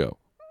 days ago.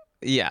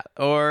 Yeah,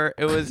 or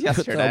it was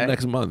yesterday.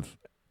 Next month.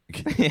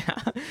 Yeah,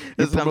 You're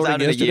this comes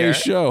out in a year. yesterday's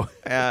show.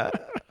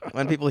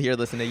 When people hear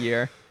this in a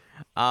year.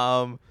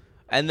 And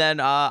then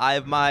I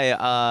have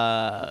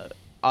my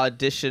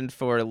audition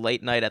for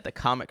Late Night at the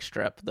Comic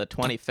Strip, the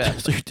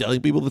 25th. So you're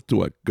telling people to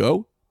what?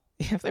 Go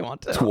if they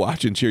want to. to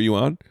watch and cheer you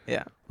on?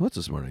 Yeah, Well, that's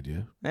a smart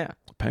idea. yeah,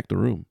 Pack the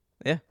room.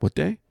 Yeah. What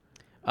day?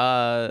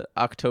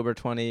 October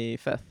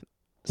 25th.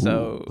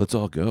 So Ooh, let's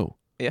all go.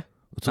 yeah,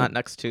 Let's not all,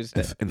 next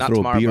Tuesday. and Not throw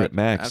tomorrow, a beer but at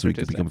Max so after we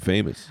can Tuesday. become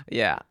famous.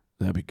 Yeah,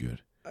 That'd be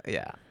good.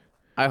 yeah.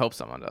 I hope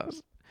someone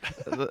does.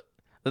 The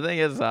thing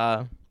is,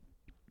 I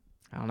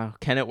don't know.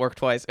 Can it work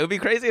twice? It would be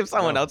crazy if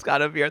someone else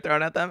got a beer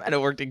thrown at them and it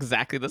worked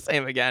exactly the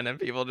same again, and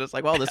people just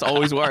like, well, this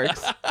always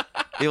works.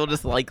 People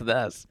just like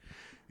this.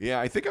 Yeah,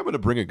 I think I'm gonna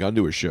bring a gun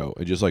to a show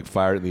and just like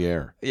fire it in the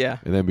air, Yeah.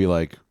 and then be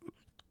like,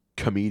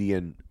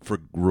 comedian for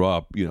grew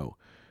up. You know,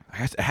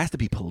 it has to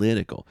be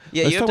political.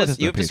 Yeah, Let's you talk have about to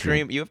this in the Patreon.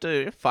 scream. You have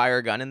to fire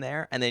a gun in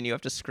there, and then you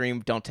have to scream,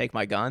 "Don't take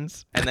my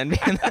guns!" And then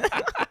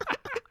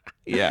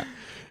Yeah,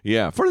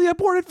 yeah. For the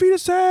aborted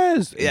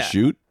fetuses. And Yeah.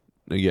 shoot.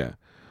 Yeah.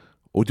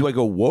 Or do I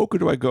go woke or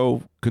do I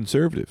go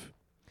conservative?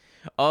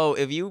 oh,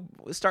 if you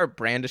start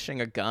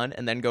brandishing a gun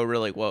and then go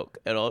really woke,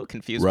 it'll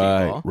confuse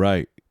Right, people.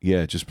 right.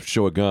 Yeah, just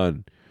show a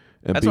gun.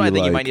 And That's be why I think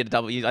you like, might need a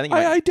double. I think you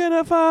I might,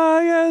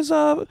 identify as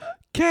a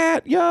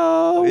cat,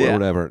 yo, Yeah. or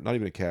whatever. Not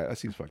even a cat. That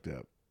seems fucked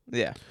up.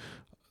 yeah,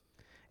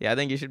 yeah. I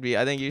think you should be.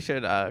 I think you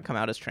should come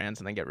out as trans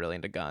and then get really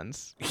into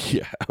guns.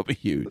 Yeah, that'll be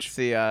huge.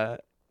 See,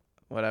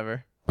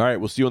 whatever. All right,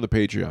 we'll see you on the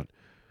Patreon.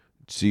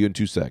 See you in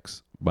 2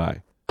 secs.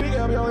 Bye. Pick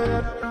up your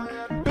head,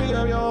 pick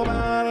up your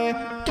body,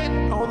 get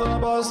on the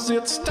bus,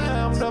 it's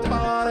time to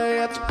party,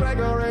 it's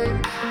Gregory.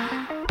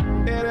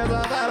 It is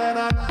a Saturday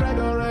night,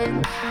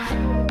 Gregory.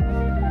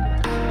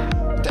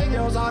 Take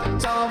your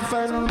socks off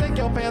and take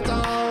your pants off.